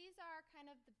these are kind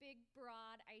of the big,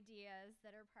 broad ideas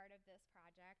that are part of this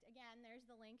project. Again, there's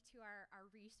the link to our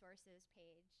resources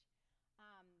page.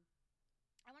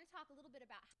 I want to talk a little bit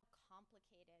about how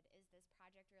complicated is this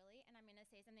project really, and I'm going to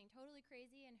say something totally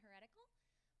crazy and heretical,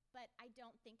 but I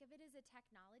don't think of it as a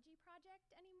technology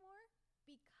project anymore,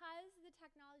 because the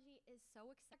technology is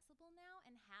so accessible now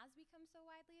and has become so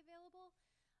widely available.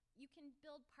 You can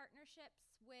build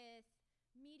partnerships with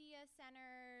media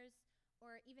centers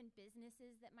or even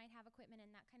businesses that might have equipment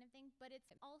and that kind of thing, but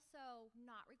it's also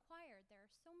not required. There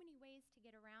are so many ways to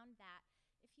get around that.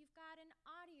 If you've got an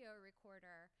audio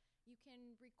recorder, you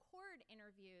can record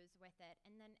interviews with it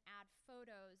and then add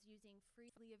photos using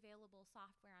freely available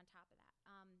software on top of that.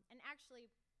 And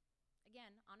actually, again,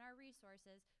 on our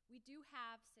resources, we do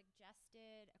have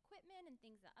suggested equipment and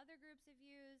things that other groups have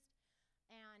used,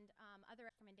 and other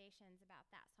recommendations about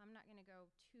that. So I'm not going to go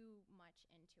too much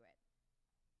into it.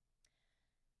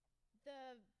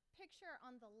 The picture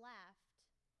on the left,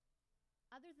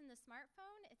 other than the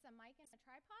smartphone, it's a mic and a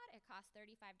tripod. It costs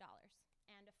 $35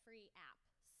 and a free app.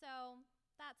 So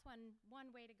that's one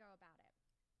way to go about it.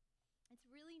 It's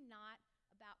really not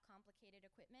about complicated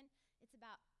equipment. It's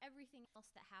about everything else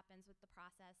that happens with the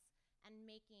process and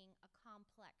making a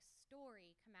complex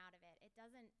story come out of it. It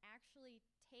doesn't actually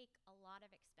take a lot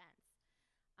of expense.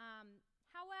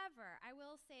 However, I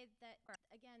will say that,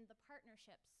 again, the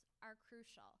partnerships are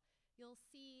crucial. You'll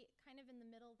see kind of in the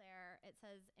middle there, it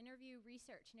says interview,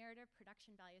 research, narrative,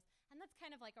 production values. And that's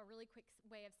kind of like a really quick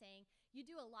way of saying you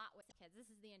do a lot with the kids.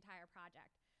 This is the entire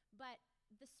project. But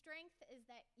the strength is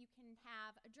that you can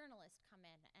have a journalist come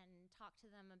in and talk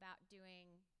to them about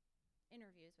doing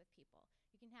interviews with people.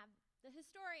 You can have the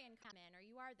historian come in, or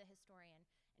you are the historian,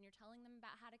 and you're telling them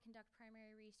about how to conduct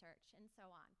primary research and so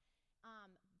on.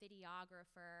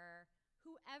 Videographer,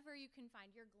 whoever you can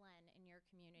find, your Glenn in your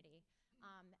community.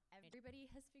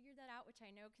 Everybody has figured that out, which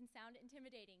I know can sound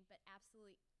intimidating, but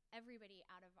absolutely everybody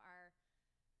out of our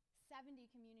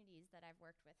 70 communities that I've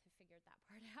worked with have figured that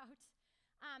part out.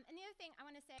 And the other thing I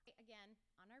want to say, again,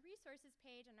 on our resources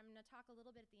page, and I'm going to talk a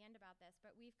little bit at the end about this,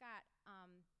 but we've got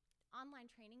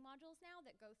online training modules now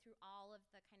that go through all of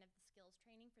the kind of the skills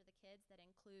training for the kids that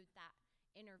include that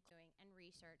interviewing and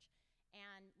research.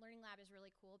 And Learning Lab is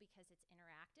really cool because it's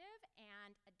interactive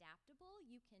and adaptable.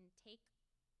 You can take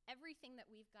everything that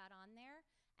we've got on there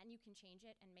and you can change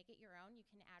it and make it your own. You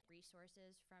can add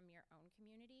resources from your own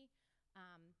community.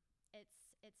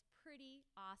 It's pretty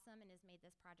awesome and has made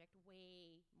this project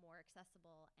way more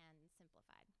accessible and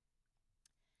simplified.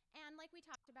 And like we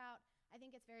talked about, I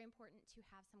think it's very important to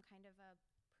have some kind of a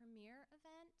premiere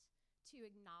event to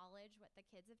acknowledge what the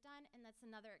kids have done. And that's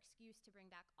another excuse to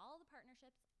bring back all the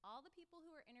partnerships, all the people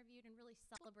who were interviewed, and really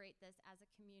celebrate this as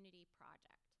a community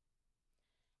project.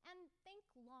 And think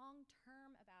long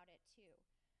term about it too.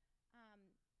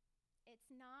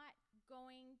 It's not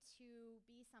going to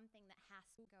be something that has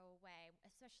to go away,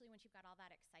 especially once you've got all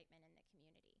that excitement in the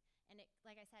community. And it,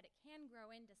 like I said, it can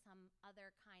grow into some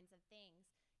other kinds of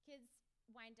things. Kids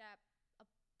wind up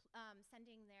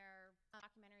sending their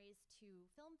documentaries to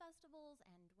film festivals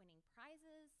and winning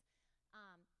prizes.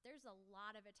 There's a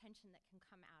lot of attention that can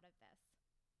come out of this.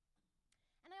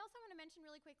 And I also want to mention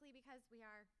really quickly, because we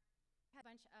have a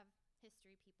bunch of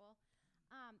history people,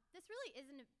 this really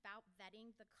isn't about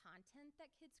vetting the content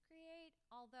that kids create,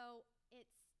 although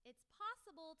it's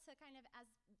possible to kind of, as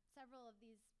several of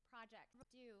these projects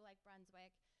do, like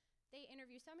Brunswick, they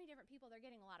interview so many different people, they're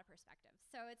getting a lot of perspective.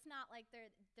 So it's not like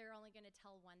they're only going to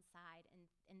tell one side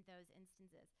in those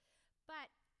instances.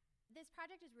 But This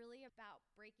project is really about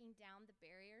breaking down the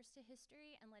barriers to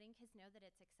history and letting kids know that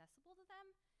it's accessible to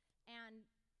them and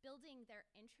building their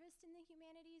interest in the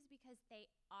humanities because they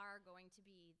are going to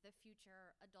be the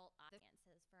future adult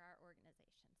audiences for our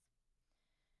organizations.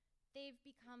 They've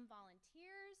become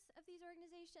volunteers of these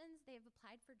organizations. They've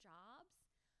applied for jobs.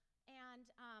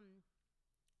 And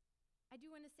I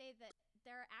do want to say that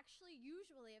there are actually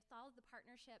usually, of all of the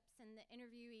partnerships and the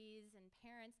interviewees and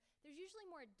parents, there's usually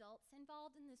more adults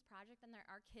involved in this project than there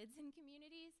are kids in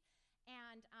communities.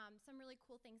 And some really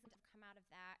cool things that have come out of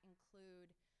that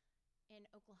include in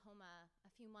Oklahoma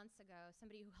a few months ago,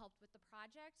 somebody who helped with the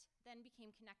project then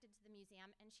became connected to the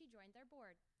museum and she joined their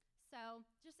board. So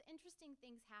just interesting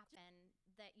things happen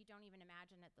that you don't even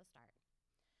imagine at the start.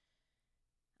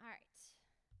 All right,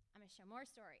 I'm gonna show more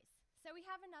stories. So we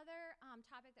have another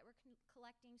topic that we're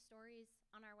collecting stories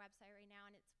on our website right now,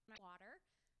 and it's water,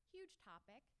 huge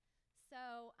topic.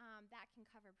 So that can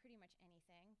cover pretty much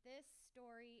anything. This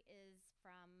story is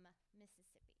from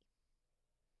Mississippi.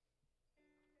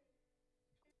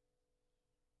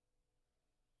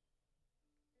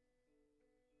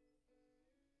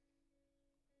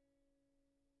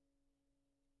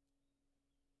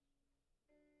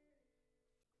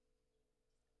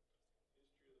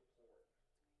 History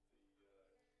of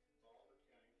the port. Bolivar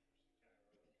County, which is the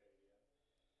county we're located in,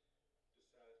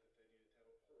 decided that they needed to have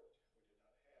a port. We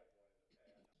did not have one in the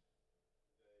past.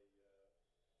 They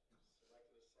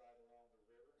selected a site along the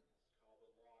river. It's called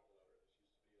the log loader.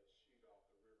 This used to be a chute off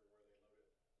the river where they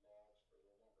loaded logs for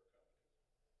the lumber companies.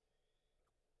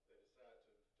 They decided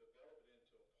to develop it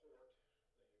into a port.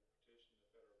 They petitioned the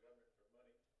federal government for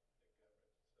money.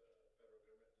 The federal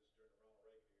government, this is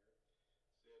during the Ronald Reagan era,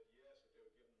 said yes,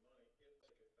 that they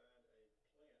would give them money if they could find a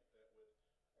plant that would,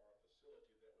 or a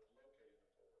facility that was located in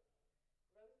the port.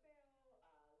 Rosedale, within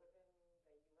the U.S.,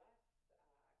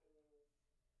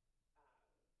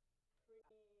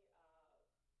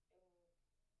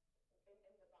 is pretty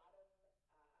in the bottom,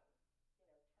 10% of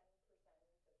towns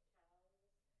economically.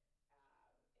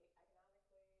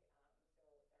 So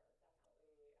there are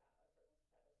definitely a certain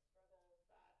set of struggles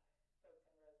that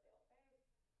folks in Rosedale face.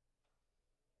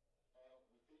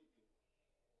 We feed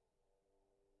people.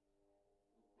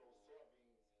 We grow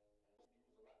soybeans. We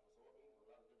use a lot for soybeans, a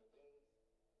lot of different things,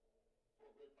 for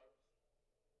a great purpose.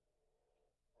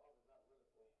 Farming's not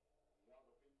really for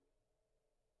younger people.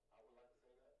 I would like to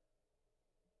say that.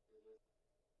 It's just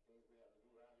things we have to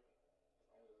do around here. It's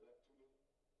only left to do.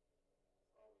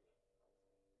 That's all we have.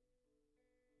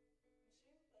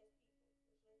 Machine replace people,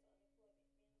 which led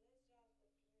to unemployment, meaning less jobs for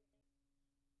the community.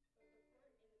 But the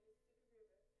port in the Mississippi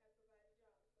River has provided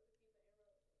jobs for the people in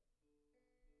Rosedale.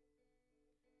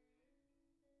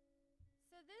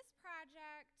 So this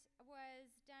project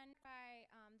was done by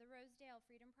the Rosedale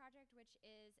Freedom Project, which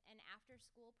is an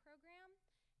after-school program.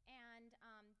 And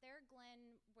their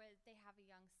Glen they have a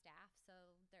young staff, so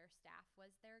their staff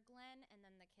was their Glen, and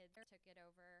then the kids took it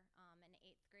over. An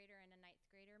 8th grader and a 9th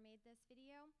grader made this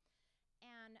video.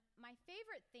 And my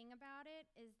favorite thing about it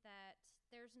is that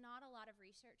there's not a lot of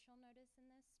research you'll notice in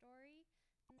this story.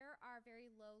 There are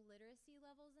very low literacy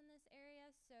levels in this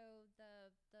area, so the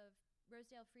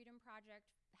Rosedale Freedom Project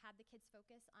had the kids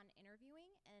focus on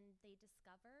interviewing, and they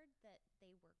discovered that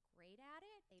they were great at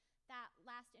it. That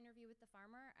last interview with the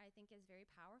farmer, I think, is very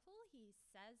powerful. He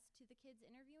says to the kids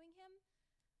interviewing him,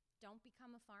 "Don't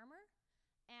become a farmer."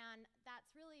 And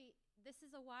that's really, this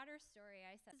is a water story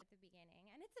I said at the beginning,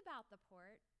 and it's about the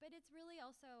port, but it's really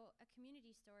also a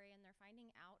community story, and they're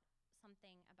finding out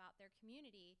something about their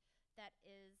community that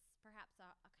is perhaps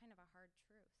a kind of a hard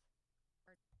truth.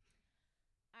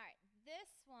 All right,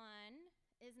 this one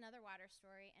is another water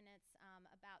story, and it's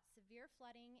about severe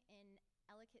flooding in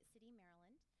Ellicott City,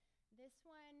 Maryland. This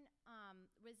one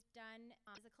was done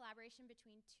as a collaboration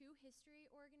between 2 history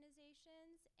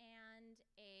organizations and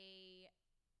a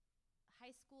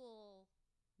high school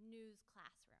news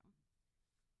classroom.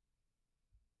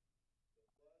 The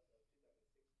floods of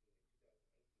 2016 and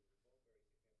 2018 were both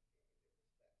very significant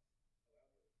in their respects.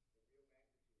 However, the real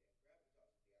magnitude and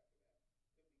gravitas of the aftermath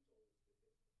could be told in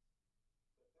statistics.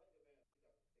 The flooding event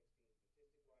of 2016,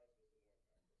 statistic-wise, was the more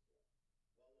impactful storm.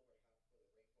 Well over half a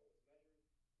foot of rainfall was measured,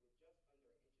 with just under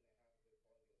 1.5 inches of it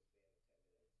falling in the span of 10 minutes,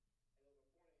 and over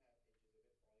 4.5 inches of it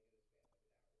falling in the span of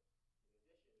an hour. In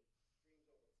addition, streams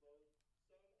overflowed,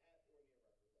 some at or near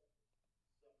record levels.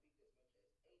 Some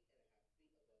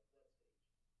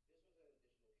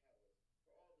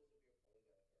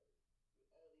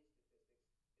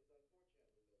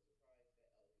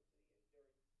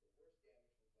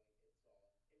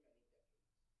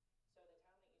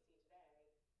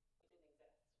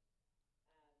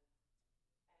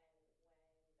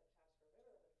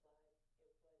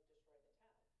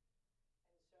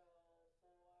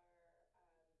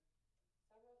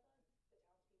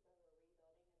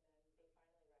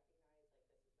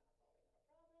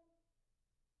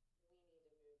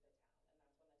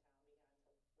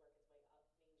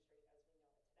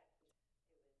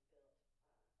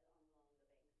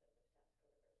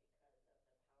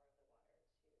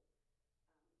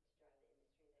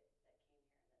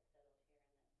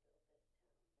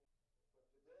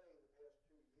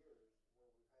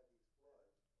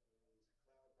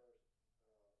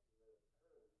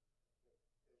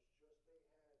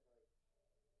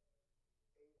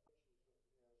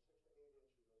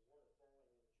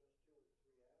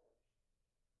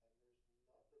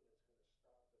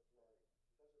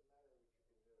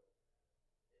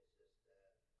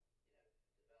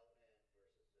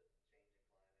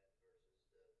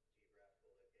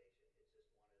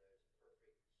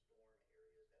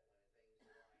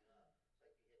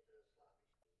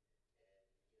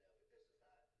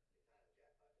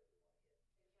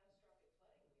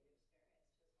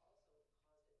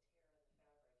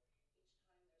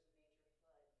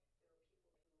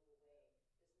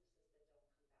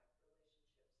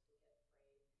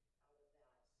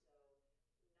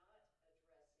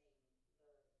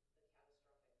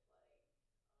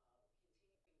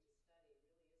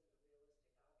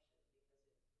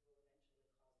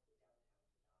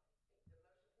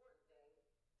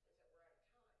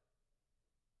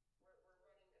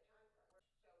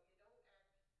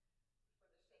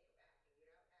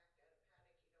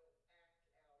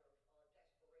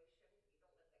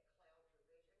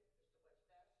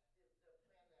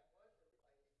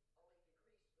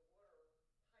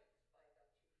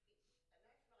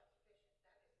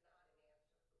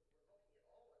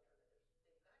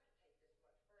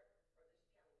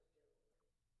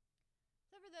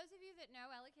for those of you that know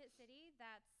Ellicott City,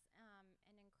 that's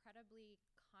an incredibly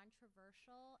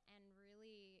controversial and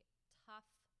really tough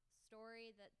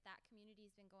story that that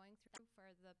community's been going through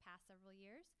for the past several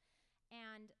years.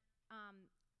 And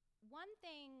one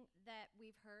thing that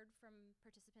we've heard from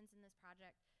participants in this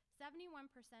project, 71%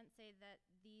 say that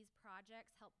these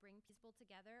projects help bring people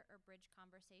together or bridge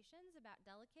conversations about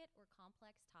delicate or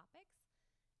complex topics.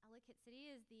 Ellicott City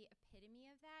is the epitome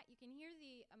of that. You can hear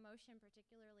the emotion,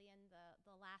 particularly in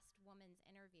the last woman's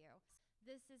interview.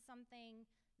 This is something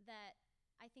that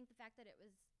I think the fact that it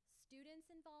was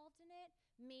students involved in it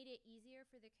made it easier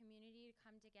for the community to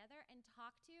come together and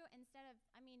talk to, instead of,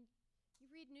 I mean, you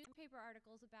read newspaper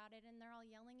articles about it and they're all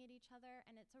yelling at each other,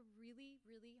 and it's a really,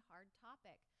 really hard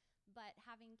topic. But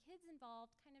having kids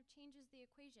involved kind of changes the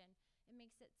equation. It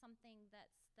makes it something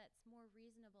that's more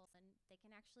reasonable, and they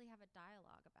can actually have a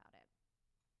dialogue about it.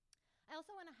 I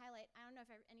also want to highlight, I don't know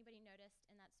if anybody noticed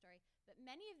in that story, but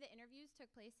many of the interviews took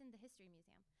place in the History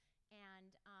Museum.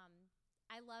 And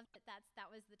I love that that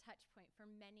was the touch point for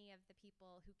many of the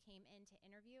people who came in to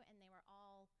interview, and they were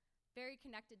all very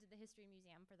connected to the History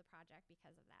Museum for the project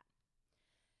because of that.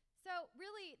 So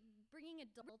really, bringing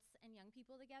adults and young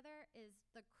people together is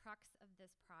the crux of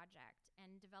this project,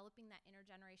 and developing that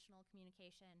intergenerational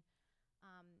communication.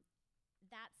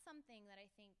 That's something that I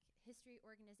think history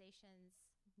organizations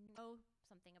know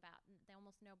something about. They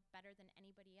almost know better than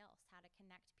anybody else how to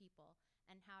connect people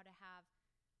and how to have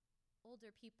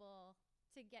older people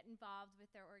to get involved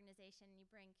with their organization. You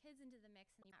bring kids into the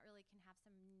mix, and that really can have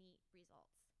some neat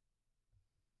results.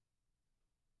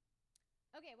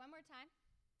 Okay, one more time.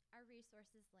 Our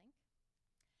resources link.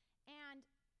 And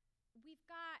we've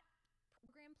got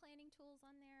program planning tools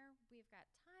on there. We've got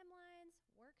timelines,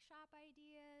 workshop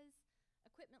ideas,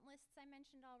 equipment lists I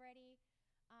mentioned already.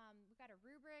 We've got a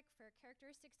rubric for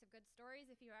characteristics of good stories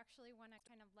if you actually want to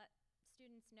kind of let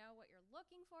students know what you're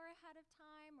looking for ahead of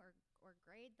time, or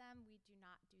grade them. We do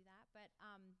not do that, but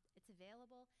it's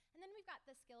available. And then we've got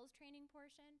the skills training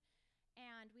portion.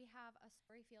 And we have a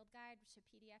story field guide, which is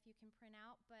a PDF you can print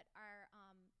out. But our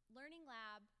Learning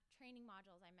Lab training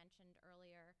modules I mentioned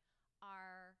earlier,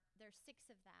 there's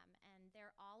 6 of them, and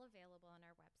they're all available on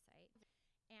our website.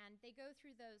 And they go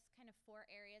through those kind of 4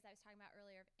 areas I was talking about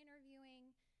earlier of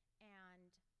interviewing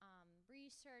and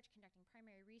research, conducting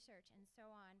primary research, and so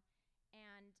on.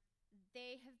 And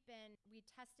we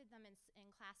tested them in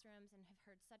classrooms and have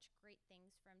heard such great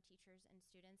things from teachers and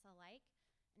students alike.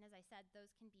 And as I said,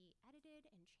 those can be edited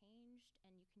and changed,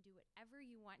 and you can do whatever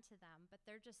you want to them, but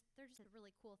they're just a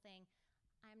really cool thing.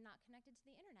 I'm not connected to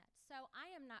the internet, so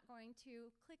I am not going to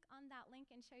click on that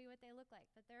link and show you what they look like,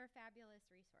 but they're a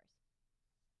fabulous resource.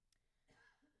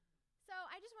 So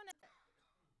I just want to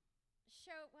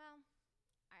show, well,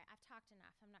 I've talked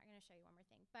enough. I'm not going to show you one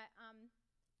more thing, but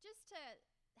just to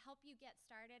help you get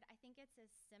started, I think it's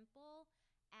as simple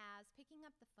as picking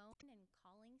up the phone and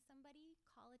calling somebody.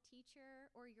 Call a teacher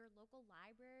or your local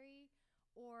library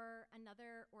or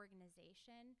another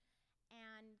organization,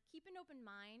 and keep an open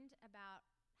mind about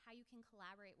how you can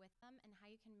collaborate with them and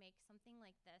how you can make something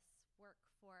like this work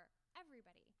for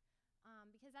everybody.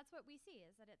 Because that's what we see,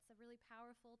 is that it's a really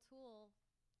powerful tool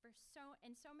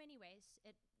in so many ways.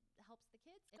 It helps the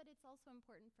kids, but it's also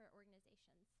important for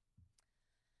organizations.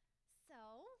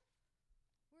 So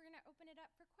we're going to open it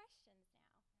up for questions now.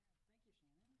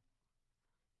 Thank you, Shannon.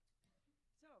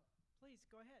 So, please,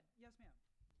 go ahead. Yes, ma'am.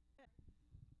 Seeing anybody, or is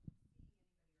anybody reporting any sort of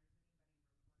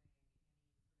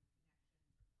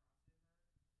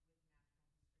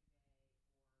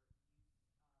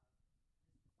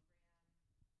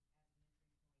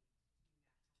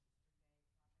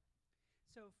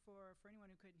So for anyone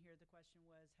who couldn't hear, the question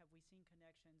was, have we seen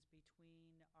connections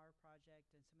between our project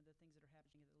and some of the things that are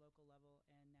happening at the local level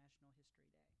and National History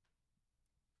Day?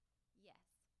 Yes.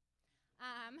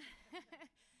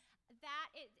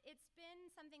 It's been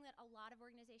something that a lot of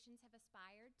organizations have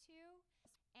aspired to,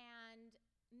 and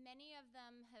many of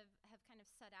them have kind of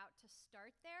set out to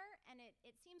start there, and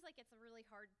it seems like it's a really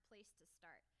hard place to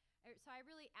start. So I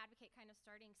really advocate kind of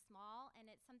starting small, and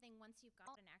it's something once you've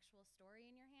got an actual story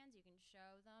in your hands, you can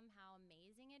show them how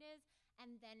amazing it is,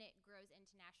 and then it grows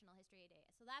into National History Day.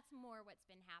 So that's more what's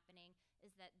been happening,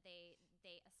 is that they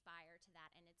aspire to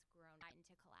that, and it's grown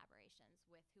into collaborations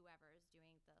with whoever is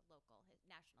doing the local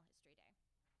National History Day.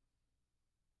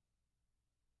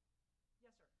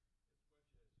 Yes, sir. This question has to do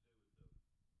with the students who've been in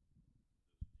it,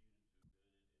 and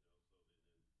also the adults and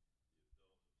teachers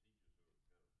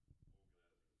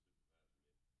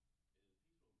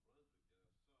who are kind of organizing and supervising it. And in the piece on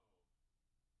Brunswick that I saw, it was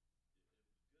good,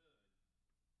 but the people that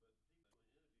were interviewed were like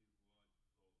those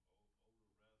older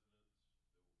residents.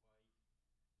 They were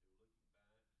white. They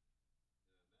were looking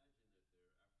back, and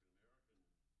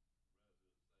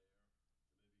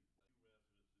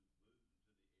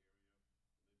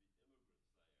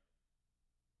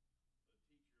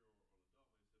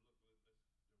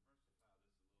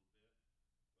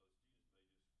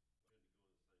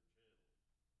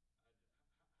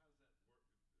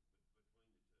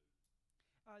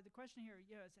the question here, is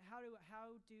how do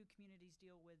communities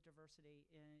deal with diversity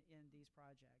in these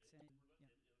projects? And, And, and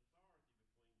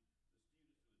authority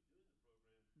between the students who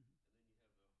are doing the program,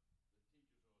 and then you have the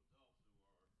teachers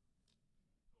or adults who are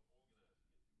co-organizing, if you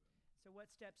will. so what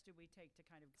steps do we take to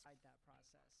kind of guide that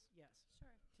process? Yes.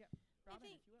 Sure. Yeah. I Robin,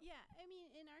 think, if you will. yeah, I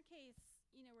mean, in our case,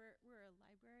 we're a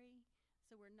library,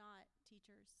 so we're not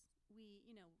teachers. We,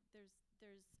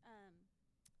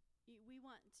 we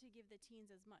want to give the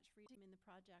teens as much freedom in the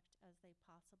project as they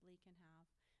possibly can have,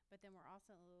 but then we're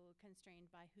also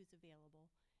constrained by who's available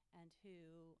and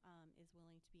who is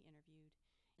willing to be interviewed.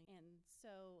 And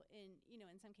so in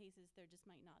some cases, there just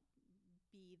might not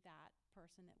be that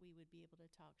person that we would be able to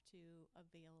talk to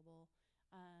available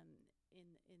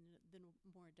in the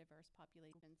more diverse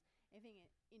populations. I think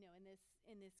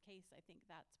in this case, I think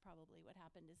that's probably what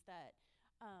happened, is that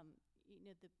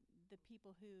the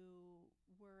people who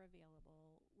were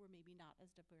available were maybe not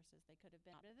as diverse as they could have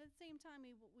been. But at the same time,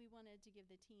 we wanted to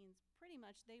give the teens pretty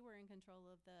much, they were in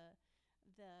control of the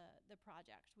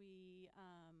project. We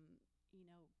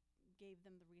gave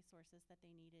them the resources that they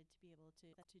needed to be able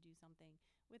to do something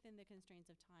within the constraints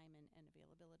of time and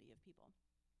availability of people.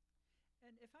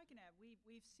 And if I can add,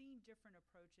 we've seen different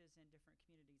approaches in different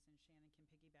communities, and Shannon can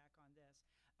piggyback on this.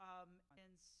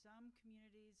 In some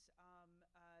communities,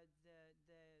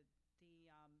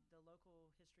 the local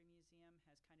history museum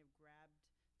has kind of grabbed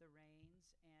the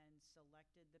reins and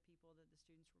selected the people that the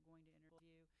students were going to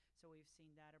interview. So we've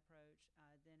seen that approach.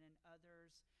 Then in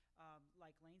others,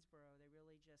 like Lanesboro, they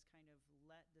really just kind of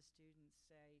let the students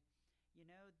say,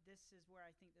 this is where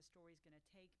I think the story's going to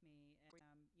take me, and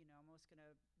I'm almost going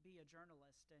to be a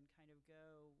journalist and kind of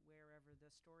go wherever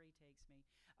the story takes me.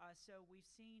 So we've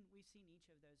seen each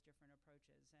of those different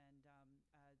approaches, and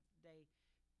they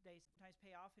sometimes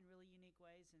pay off in really unique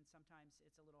ways, and sometimes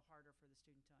it's a little harder for the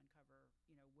student to uncover,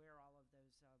 where all of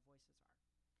those voices are.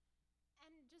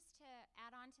 And just to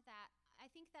add on to that, I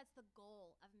think that's the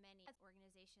goal of many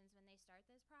organizations when they start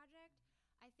this project.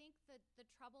 I think the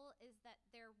trouble is that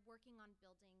they're working on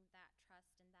building that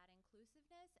trust and that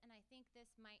inclusiveness, and I think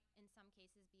this might, in some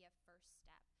cases, be a first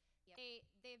step.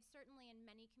 They've certainly, in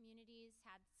many communities,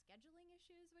 had scheduling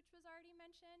issues, which was already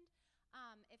mentioned.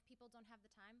 If people don't have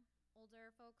the time,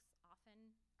 older folks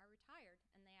often are retired,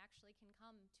 and they actually can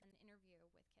come to an interview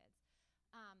with kids.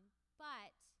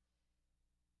 But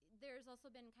there's also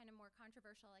been kind of more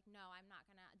controversial, like, no,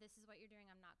 this is what you're doing,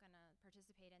 I'm not gonna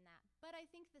participate in that. But I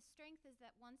think the strength is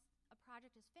that once a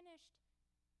project is finished,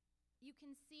 you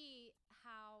can see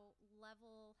how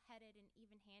level-headed and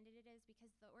even-handed it is,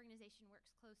 because the organization works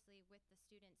closely with the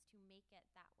students to make it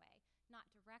that way. Not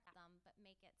direct them, but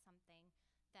make it something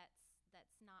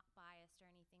that's not biased or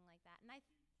anything like that. And I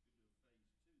Students could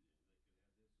do a phase 2 then.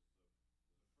 They could have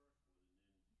this as a first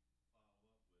one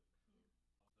and then follow up with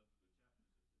subsequent chapters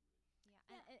if they wish.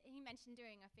 Yeah, and he mentioned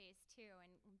doing a phase 2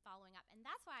 and following up. And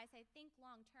that's why I say think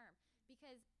long term,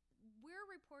 because we're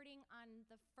reporting on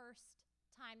the first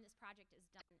time this project is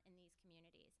done in these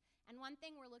communities. And one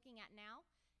thing we're looking at now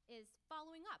is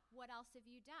following up. What else have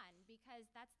you done? Because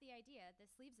that's the idea.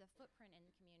 This leaves a footprint in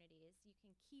communities. You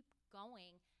can keep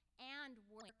going and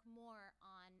work more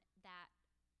on that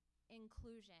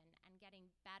inclusion and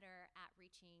getting better at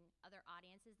reaching other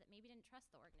audiences that maybe didn't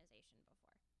trust the organization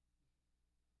before.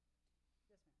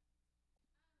 Yes, ma'am.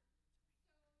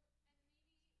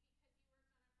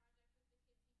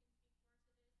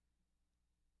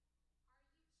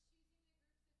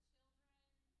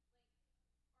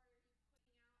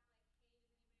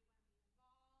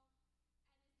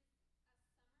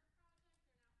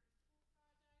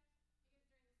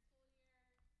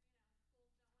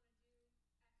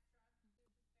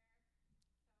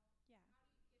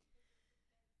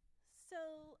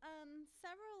 So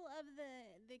several of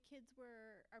the kids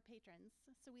were our patrons.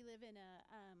 So we live in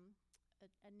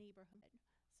a neighborhood.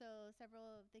 So several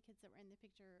of the kids that were in the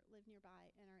picture live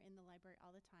nearby and are in the library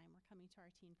all the time. We're coming to our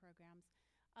teen programs.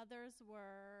 Others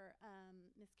were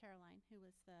Miss Caroline, who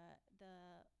was the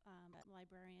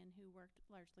librarian who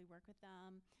largely worked with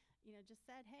them. Just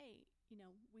said, hey,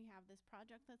 we have this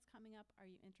project that's coming up. Are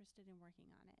you interested in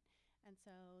working on it? And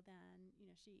so then,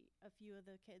 a few of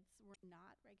the kids were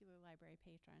not regular library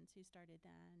patrons who started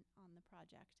then on the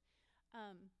project.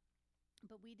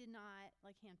 But we did not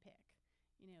handpick.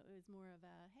 It was more of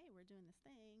a, hey, we're doing this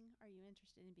thing. Are you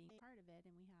interested in being part of it?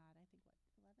 And we had, I think,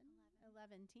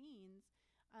 11 teens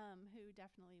who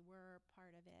definitely were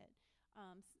part of it.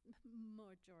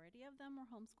 Majority of them were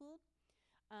homeschooled.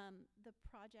 The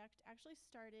project actually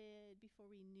started before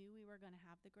we knew we were going to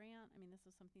have the grant. I mean, this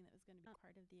was something that was going to be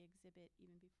part of the exhibit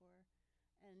even before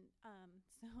And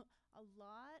so a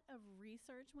lot of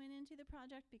research went into the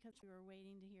project because we were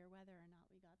waiting to hear whether or not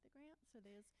we got the grant. So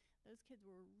those kids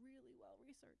were really well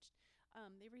researched.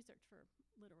 They researched for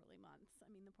literally months. I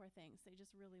mean, the poor things. They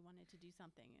just really wanted to do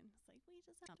something, and it's like, we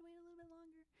just have to wait a little bit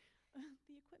longer.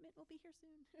 The equipment will be here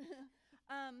soon.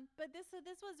 But this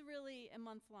was really a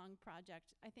month-long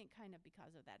project, I think, kind of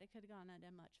because of that. It could have gone at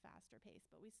a much faster pace,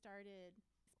 but we started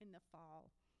in the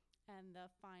fall, and the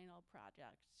final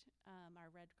project, our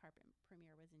red carpet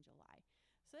premiere, was in July.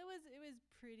 So it was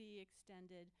pretty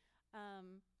extended,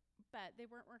 but they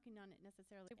weren't working on it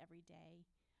necessarily every day.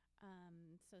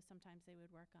 So sometimes they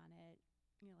would work on it,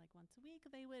 like once a week.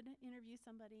 They would interview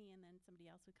somebody, and then somebody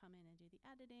else would come in and do the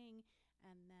editing.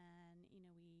 And then,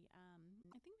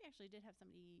 I think we actually did have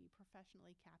somebody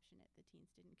professionally caption it. The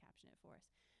teens didn't caption it for us.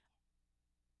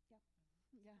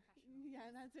 Yeah. Yeah,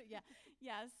 that's it. Yeah.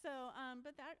 Yeah. So,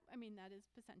 but that is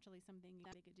potentially something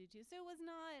they could do too. So it was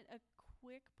not a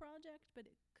quick project, but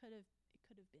it could have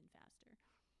been faster.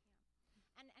 Yeah.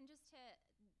 And just to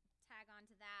tag on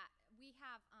to that, we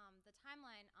have the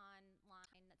timeline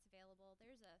online that's available.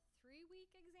 There's a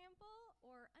 3-week example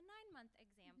or a 9-month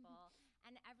example,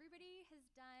 and everybody has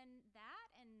done that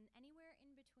and anywhere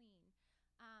in between.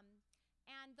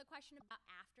 And the question about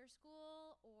after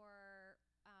school or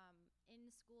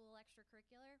in-school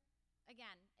extracurricular,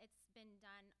 again, it's been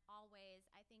done always.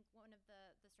 I think one of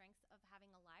the strengths of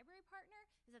having a library partner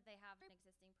is that they have an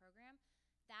existing program.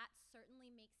 That certainly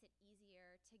makes it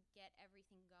easier to get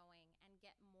everything going and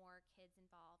get more kids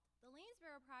involved. The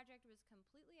Lanesboro project was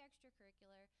completely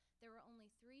extracurricular. There were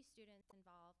only 3 students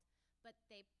involved, but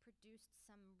they produced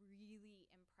some really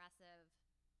impressive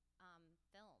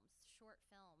films, short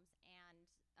films,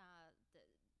 and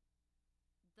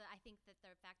I think that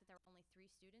the fact that there were only 3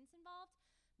 students involved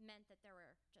meant that there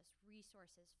were just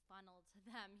resources funneled to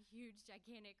them, huge,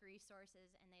 gigantic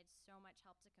resources, and they had so much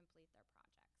help to complete their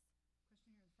projects.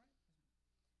 Question here in the front. Yeah, we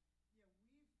have a small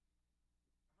history museum that's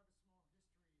local to a very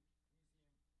compact area where we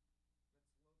have very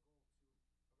few full-time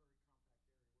residents. And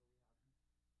I love the idea of getting the kids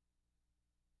involved. We've been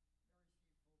trying to do the oral history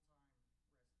project on our own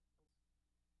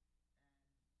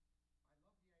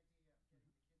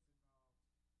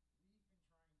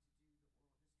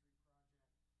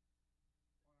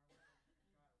and got it rolling again, where we have some,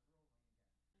 then it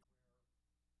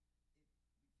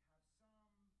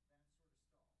sort of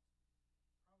stalled, probably because of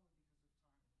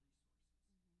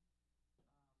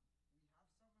time and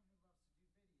resources.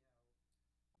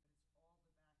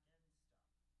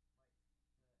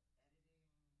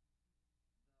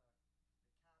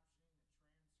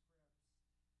 We have someone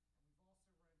who loves to do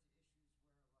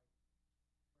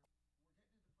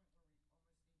video, but it's all the back end stuff, like the editing, the captioning, the transcripts, and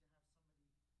we've also run into issues where we're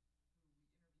getting to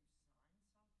the point where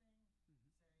we almost need to have somebody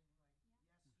who we interview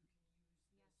sign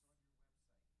something saying yes,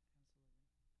 you can use this on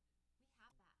your website.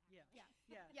 Absolutely. We have that. Yeah.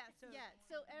 Yeah. Yeah.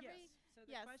 So every So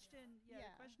the question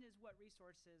is what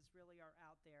resources really are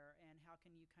out there, and how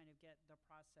can you kind of get the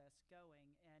process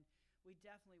going? And we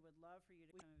definitely would love for you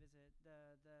to come and visit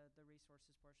the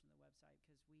resources portion of the website,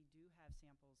 because we do have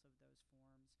samples of those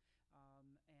forms,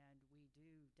 and we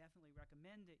do definitely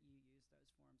recommend that you use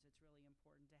those forms. It's really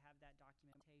important to have that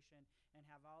documentation and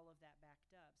have all of that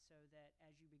backed up, so that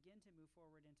as you begin to move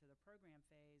forward into the program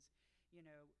phase,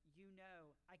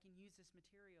 I can use this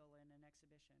material in an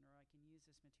exhibition, or I can use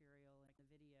this material in a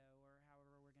video, or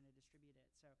however we're going to distribute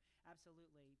it. So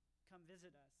absolutely, come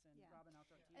visit us. And Robin, I'll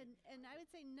throw it to you. And I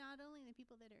would say not only the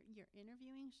people that you're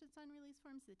interviewing should sign release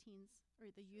forms, the teens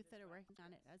or the youth that are working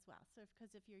on it as well. So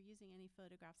because if you're using any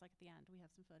photographs, like at the end, we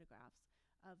have some photographs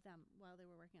of them while they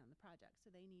were working on the project. So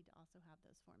they need to also have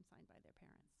those forms signed by their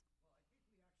parents. Well, I think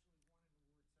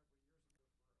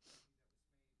we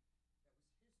actually won an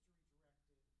award several years ago for a movie that was made that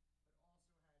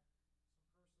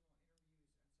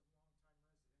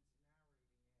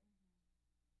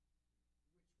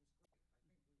was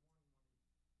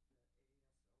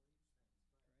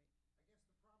history directed,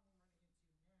 but also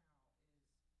had some personal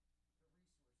interviews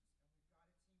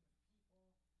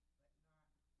and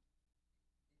some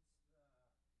longtime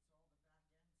residents narrating it, which was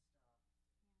great. I think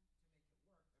we won one of the ASLH things. But I guess the problem we're running into now is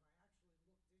the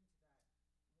resources, and we've got a team of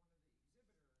people, but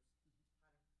not. It's all the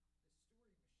back end stuff to make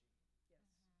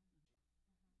it work. And I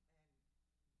actually looked into that. One of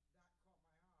the exhibitors had the story machine.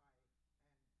 Yes. And that caught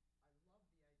my eye, and I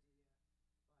love the idea, but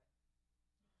to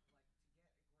get a grant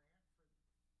for the amount of money it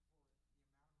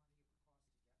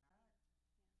would cost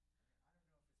to get that, I don't know if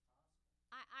it's possible.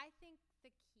 I think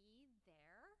the key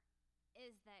there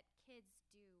is that kids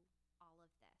do all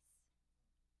of this.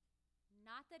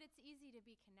 Not that it's easy to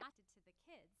be connected to the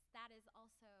kids. That is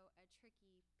also a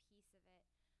tricky piece of it.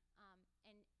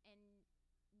 And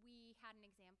we had an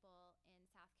example in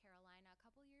South Carolina a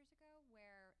couple years ago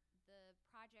where the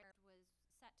project was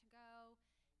set to go,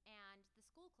 and the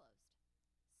school closed.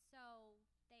 So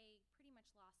they pretty much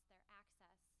lost their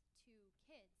access to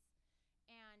kids.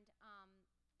 And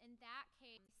in that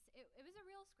case, it was a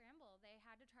real scramble. They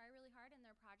had to try really hard, and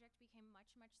their project became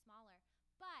much, much smaller.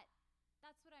 But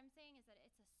that's what I'm saying, is that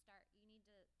it's a start. You need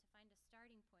to find a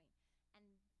starting point. And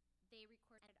they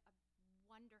recorded a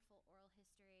wonderful oral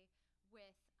history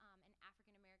with an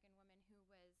African-American woman who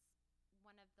was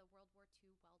one of the World War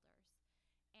II welders.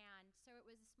 And so it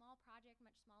was a small project,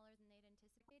 much smaller than they'd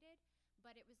anticipated,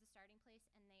 but it was the starting place,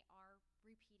 and they are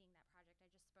repeating that project.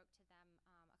 I just spoke to them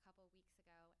a couple of weeks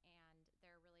ago, and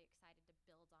they're really excited to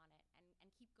build on it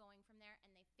and keep going from there.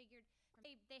 And they figured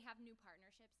they have new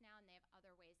partnerships now, and they have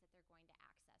other ways that they're going to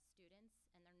access students,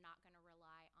 and they're not going to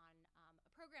rely on a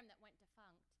program that went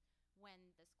defunct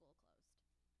when the school closed.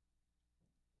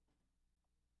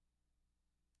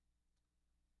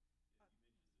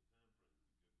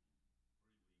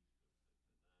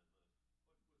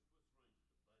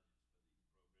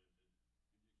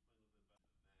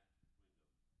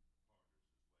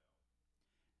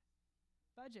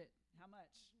 Budget, how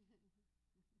much?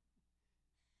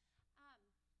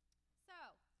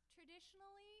 So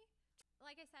traditionally,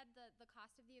 like I said, the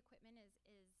cost of the equipment is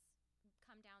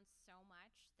come down so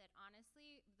much that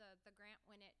honestly, the grant,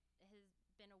 when it has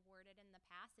been awarded in the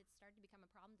past, it's started to become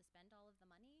a problem to spend all of the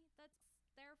money that's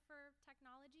there for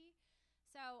technology.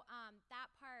 So that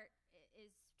part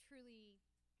is truly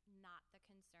not the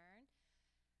concern.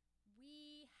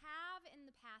 We have in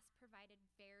the past provided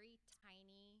very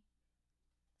tiny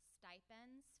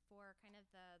stipends for kind of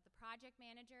the project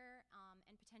manager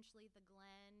and potentially the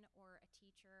Glen or a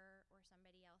teacher or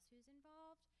somebody else who's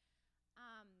involved.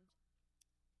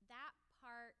 That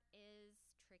part is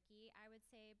tricky, I would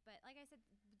say, but like I said,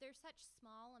 there's such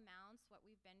small amounts what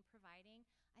we've been providing.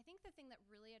 I think the thing that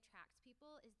really attracts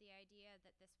people is the idea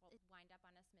that this will wind up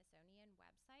on a Smithsonian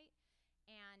website.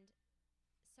 And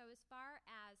so as far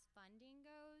as funding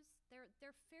goes,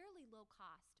 they're fairly low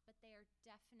cost, but they are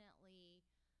definitely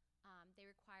they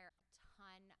require a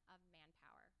ton of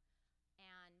manpower,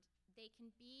 and they can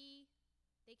be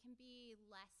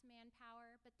less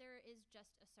manpower, but there is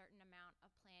just a certain amount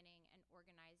of planning and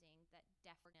organizing that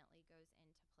definitely goes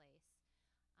into place.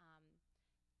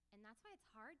 And that's why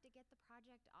it's hard to get the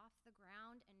project off the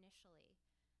ground initially.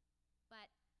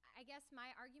 But I guess my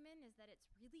argument is that it's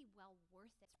really well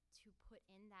worth it to put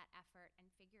in that effort and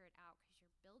figure it out, because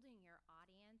you're building your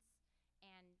audience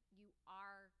and you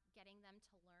are getting them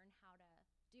to learn how to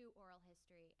do oral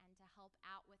history and to help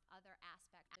out with other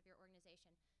aspects of your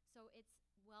organization. So it's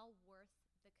well worth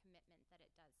the commitment that it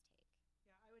does take.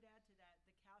 Yeah, I would add to that,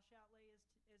 the cash outlay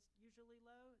is usually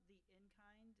low. The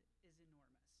in-kind is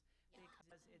enormous,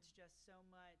 because it's just so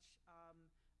much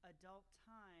adult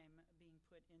time being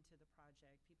put into the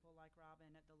project. People like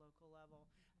Robin at the local level,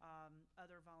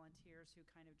 other volunteers who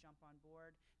kind of jump on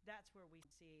board. That's where we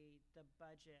see the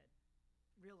budget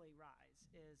really rise,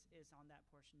 is on that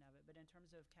portion of it. But in terms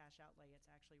of cash outlay, it's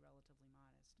actually relatively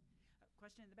modest.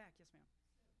 Question in the back. Yes, ma'am. So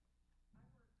I worked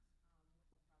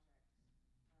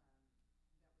with a project that was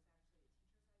actually a teacher's idea, and she had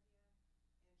kids who had failed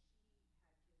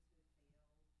the state science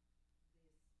test, and she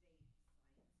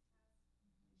needed a reason for them to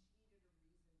want to come to summer school.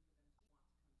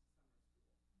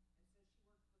 And so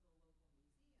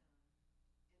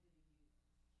she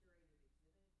worked with a local museum and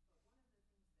did a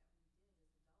youth curated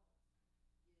exhibit. But one of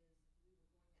the things that we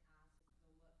did as adults is we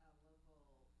were going to ask a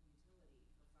local utility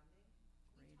for funding.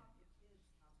 We taught the kids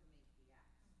how to make the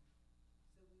axe.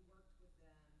 So we worked with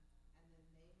them, and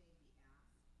then they made the axe.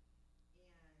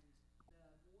 And the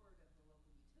board of the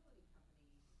local utility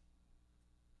company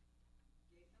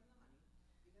gave them the money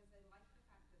because they liked the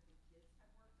fact that the kids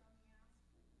had worked on the axe,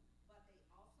 but they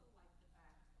also liked the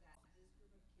fact that this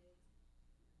group of kids,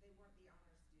 they weren't the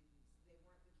honor students. They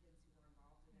weren't the kids who were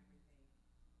involved in everything.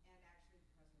 And actually,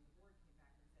 the president of the board came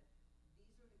back and said,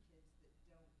 these are the kids that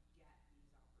don't get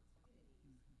these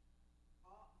opportunities.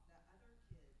 All the other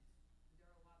kids, there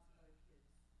are lots of other kids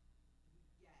who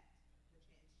get the chance.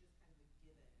 It's just kind of a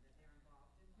given that they're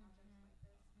involved in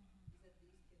projects like this, is that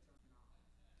these kids are not.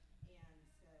 And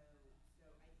so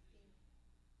I think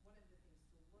one of the things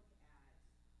to look at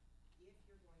if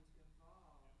you're going to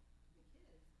involve the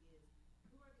kids is,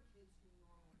 who are the kids who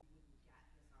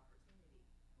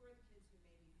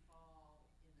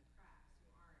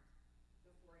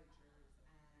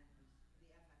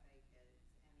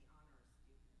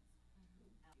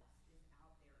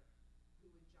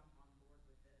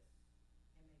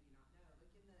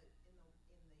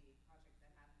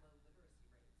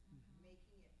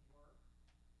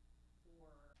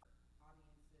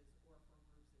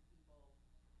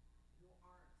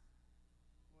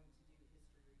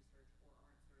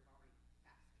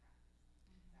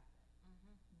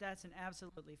That's an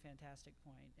absolutely fantastic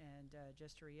point. And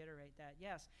just to reiterate that,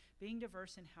 yes, being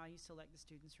diverse in how you select the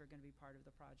students who are going to be part of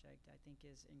the project, I think,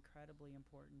 is incredibly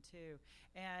important too.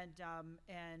 And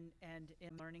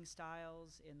in learning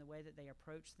styles, in the way that they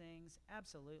approach things,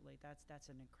 absolutely, that's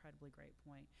an incredibly great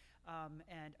point.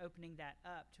 And opening that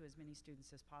up to as many students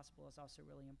as possible is also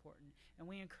really important. And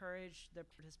we encourage the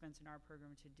participants in our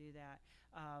program to do that.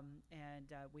 And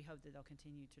we hope that they'll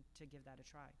continue to give that a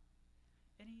try.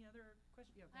 Any other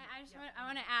questions? Yeah, I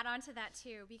want to add on to that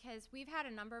too, because we've had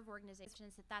a number of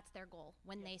organizations that's their goal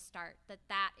when they start,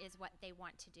 that is what they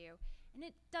want to do. And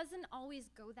it doesn't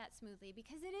always go that smoothly,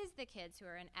 because it is the kids who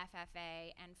are in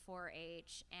FFA and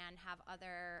 4-H and have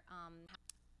other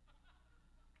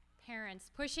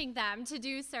parents pushing them to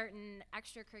do certain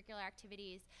extracurricular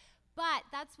activities. But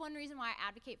that's one reason why I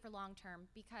advocate for long-term,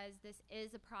 because this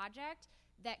is a project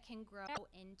that can grow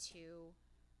into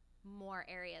more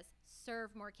areas,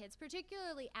 serve more kids,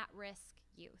 particularly at-risk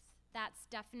youth. That's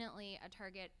definitely a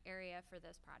target area for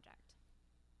this project.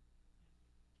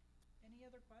 Any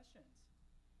other questions?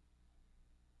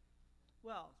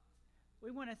 Well,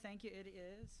 we want to thank you.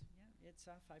 It's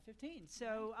 5:15.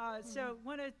 So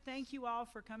want to thank you all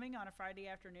for coming on a Friday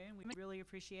afternoon. We really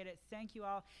appreciate it. Thank you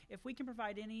all. If we can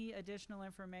provide any additional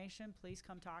information, please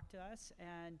come talk to us.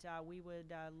 And we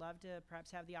would love to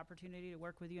perhaps have the opportunity to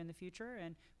work with you in the future.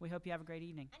 And we hope you have a great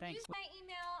evening. And Thanks. use my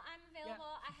email. I'm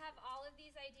available. I have all of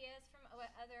these ideas from what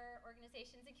other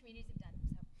organizations and communities have done.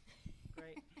 So.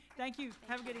 Great. Thank you.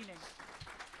 Have a good evening.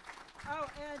 Oh,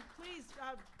 and please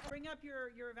bring up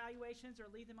your evaluations or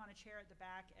leave them on a chair at the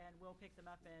back, and we'll pick them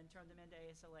up and turn them into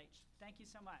ASLH. Thank you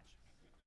so much.